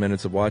several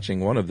minutes of watching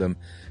one of them,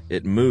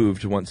 it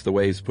moved once the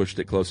waves pushed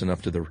it close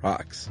enough to the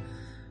rocks.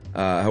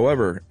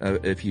 However,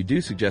 if you do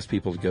suggest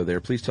people to go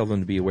there, please tell them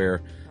to be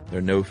aware there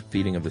are no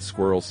feeding of the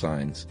squirrel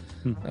signs.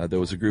 There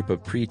was a group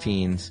of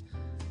preteens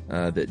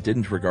that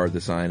didn't regard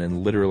the sign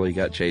and literally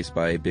got chased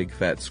by a big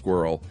fat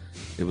squirrel.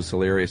 It was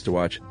hilarious to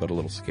watch, but a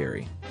little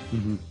scary.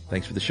 Mm-hmm.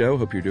 Thanks for the show.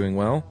 Hope you're doing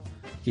well.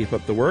 Keep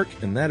up the work.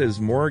 And that is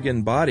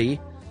Morgan Body.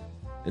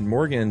 And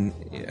Morgan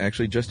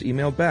actually just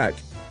emailed back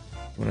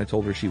when I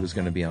told her she was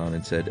going to be on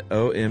and said,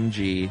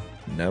 OMG,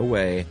 no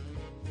way,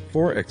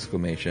 4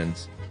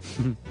 exclamations.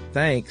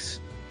 Thanks.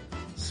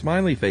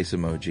 Smiley face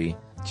emoji.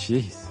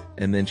 Jeez.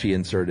 And then she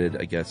inserted,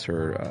 I guess,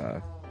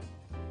 her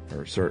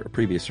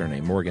previous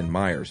surname, Morgan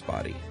Myers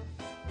Body.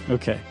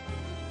 Okay.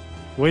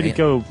 Way to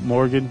go,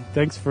 Morgan.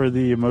 Thanks for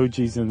the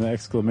emojis and the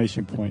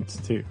exclamation points,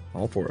 too.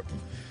 All 4 of them.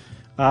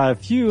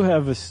 If you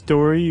have a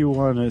story you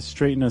want to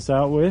straighten us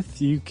out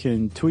with, you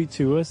can tweet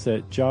to us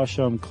at Josh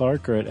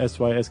Clark or at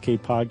SYSK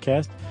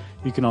Podcast.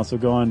 You can also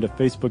go on to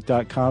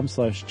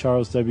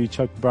Facebook.com/Charles W.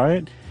 Chuck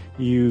Bryant.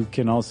 You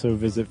can also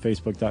visit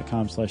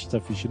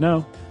Facebook.com/Stuff You Should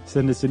Know.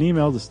 Send us an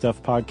email to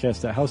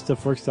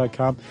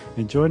StuffPodcast@HowStuffWorks.com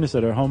and join us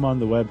at our home on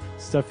the web,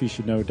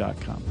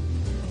 StuffYouShouldKnow.com.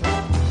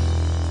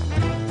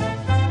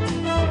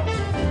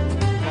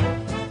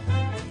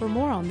 For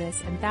more on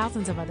this and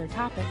thousands of other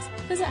topics,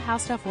 visit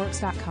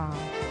HowStuffWorks.com.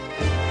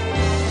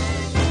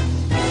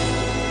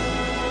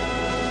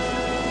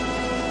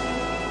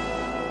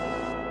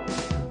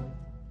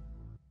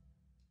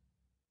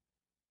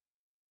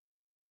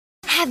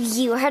 Have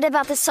you heard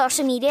about the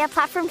social media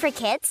platform for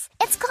kids?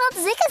 It's called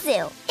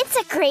Zigazoo. It's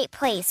a great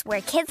place where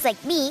kids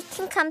like me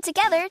can come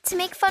together to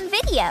make fun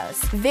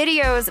videos.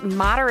 Videos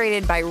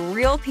moderated by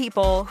real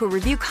people who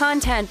review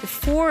content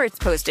before it's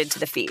posted to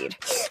the feed.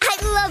 I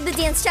love the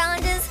dance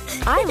challenges.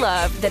 I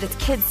love that it's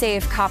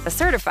KidSafe COPPA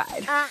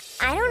certified.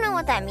 I don't know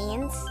what that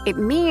means. It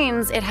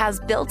means it has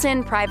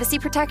built-in privacy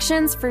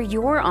protections for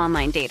your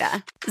online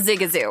data.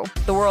 Zigazoo,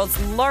 the world's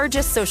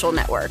largest social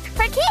network.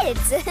 For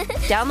kids.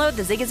 Download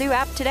the Zigazoo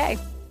app today.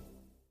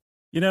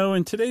 You know,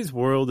 in today's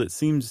world, it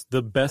seems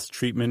the best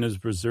treatment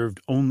is reserved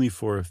only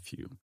for a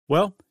few.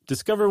 Well,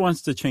 Discover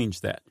wants to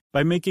change that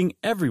by making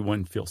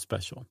everyone feel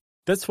special.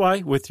 That's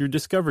why, with your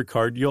Discover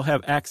card, you'll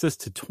have access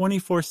to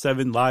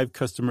 24/7 live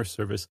customer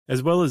service,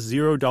 as well as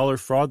 $0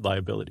 fraud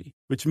liability,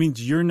 which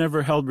means you're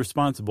never held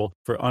responsible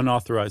for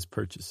unauthorized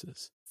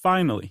purchases.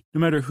 Finally,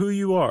 no matter who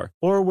you are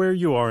or where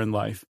you are in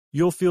life,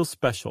 you'll feel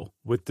special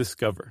with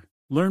Discover.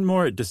 Learn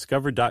more at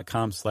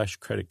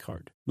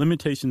discover.com/creditcard.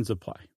 Limitations apply.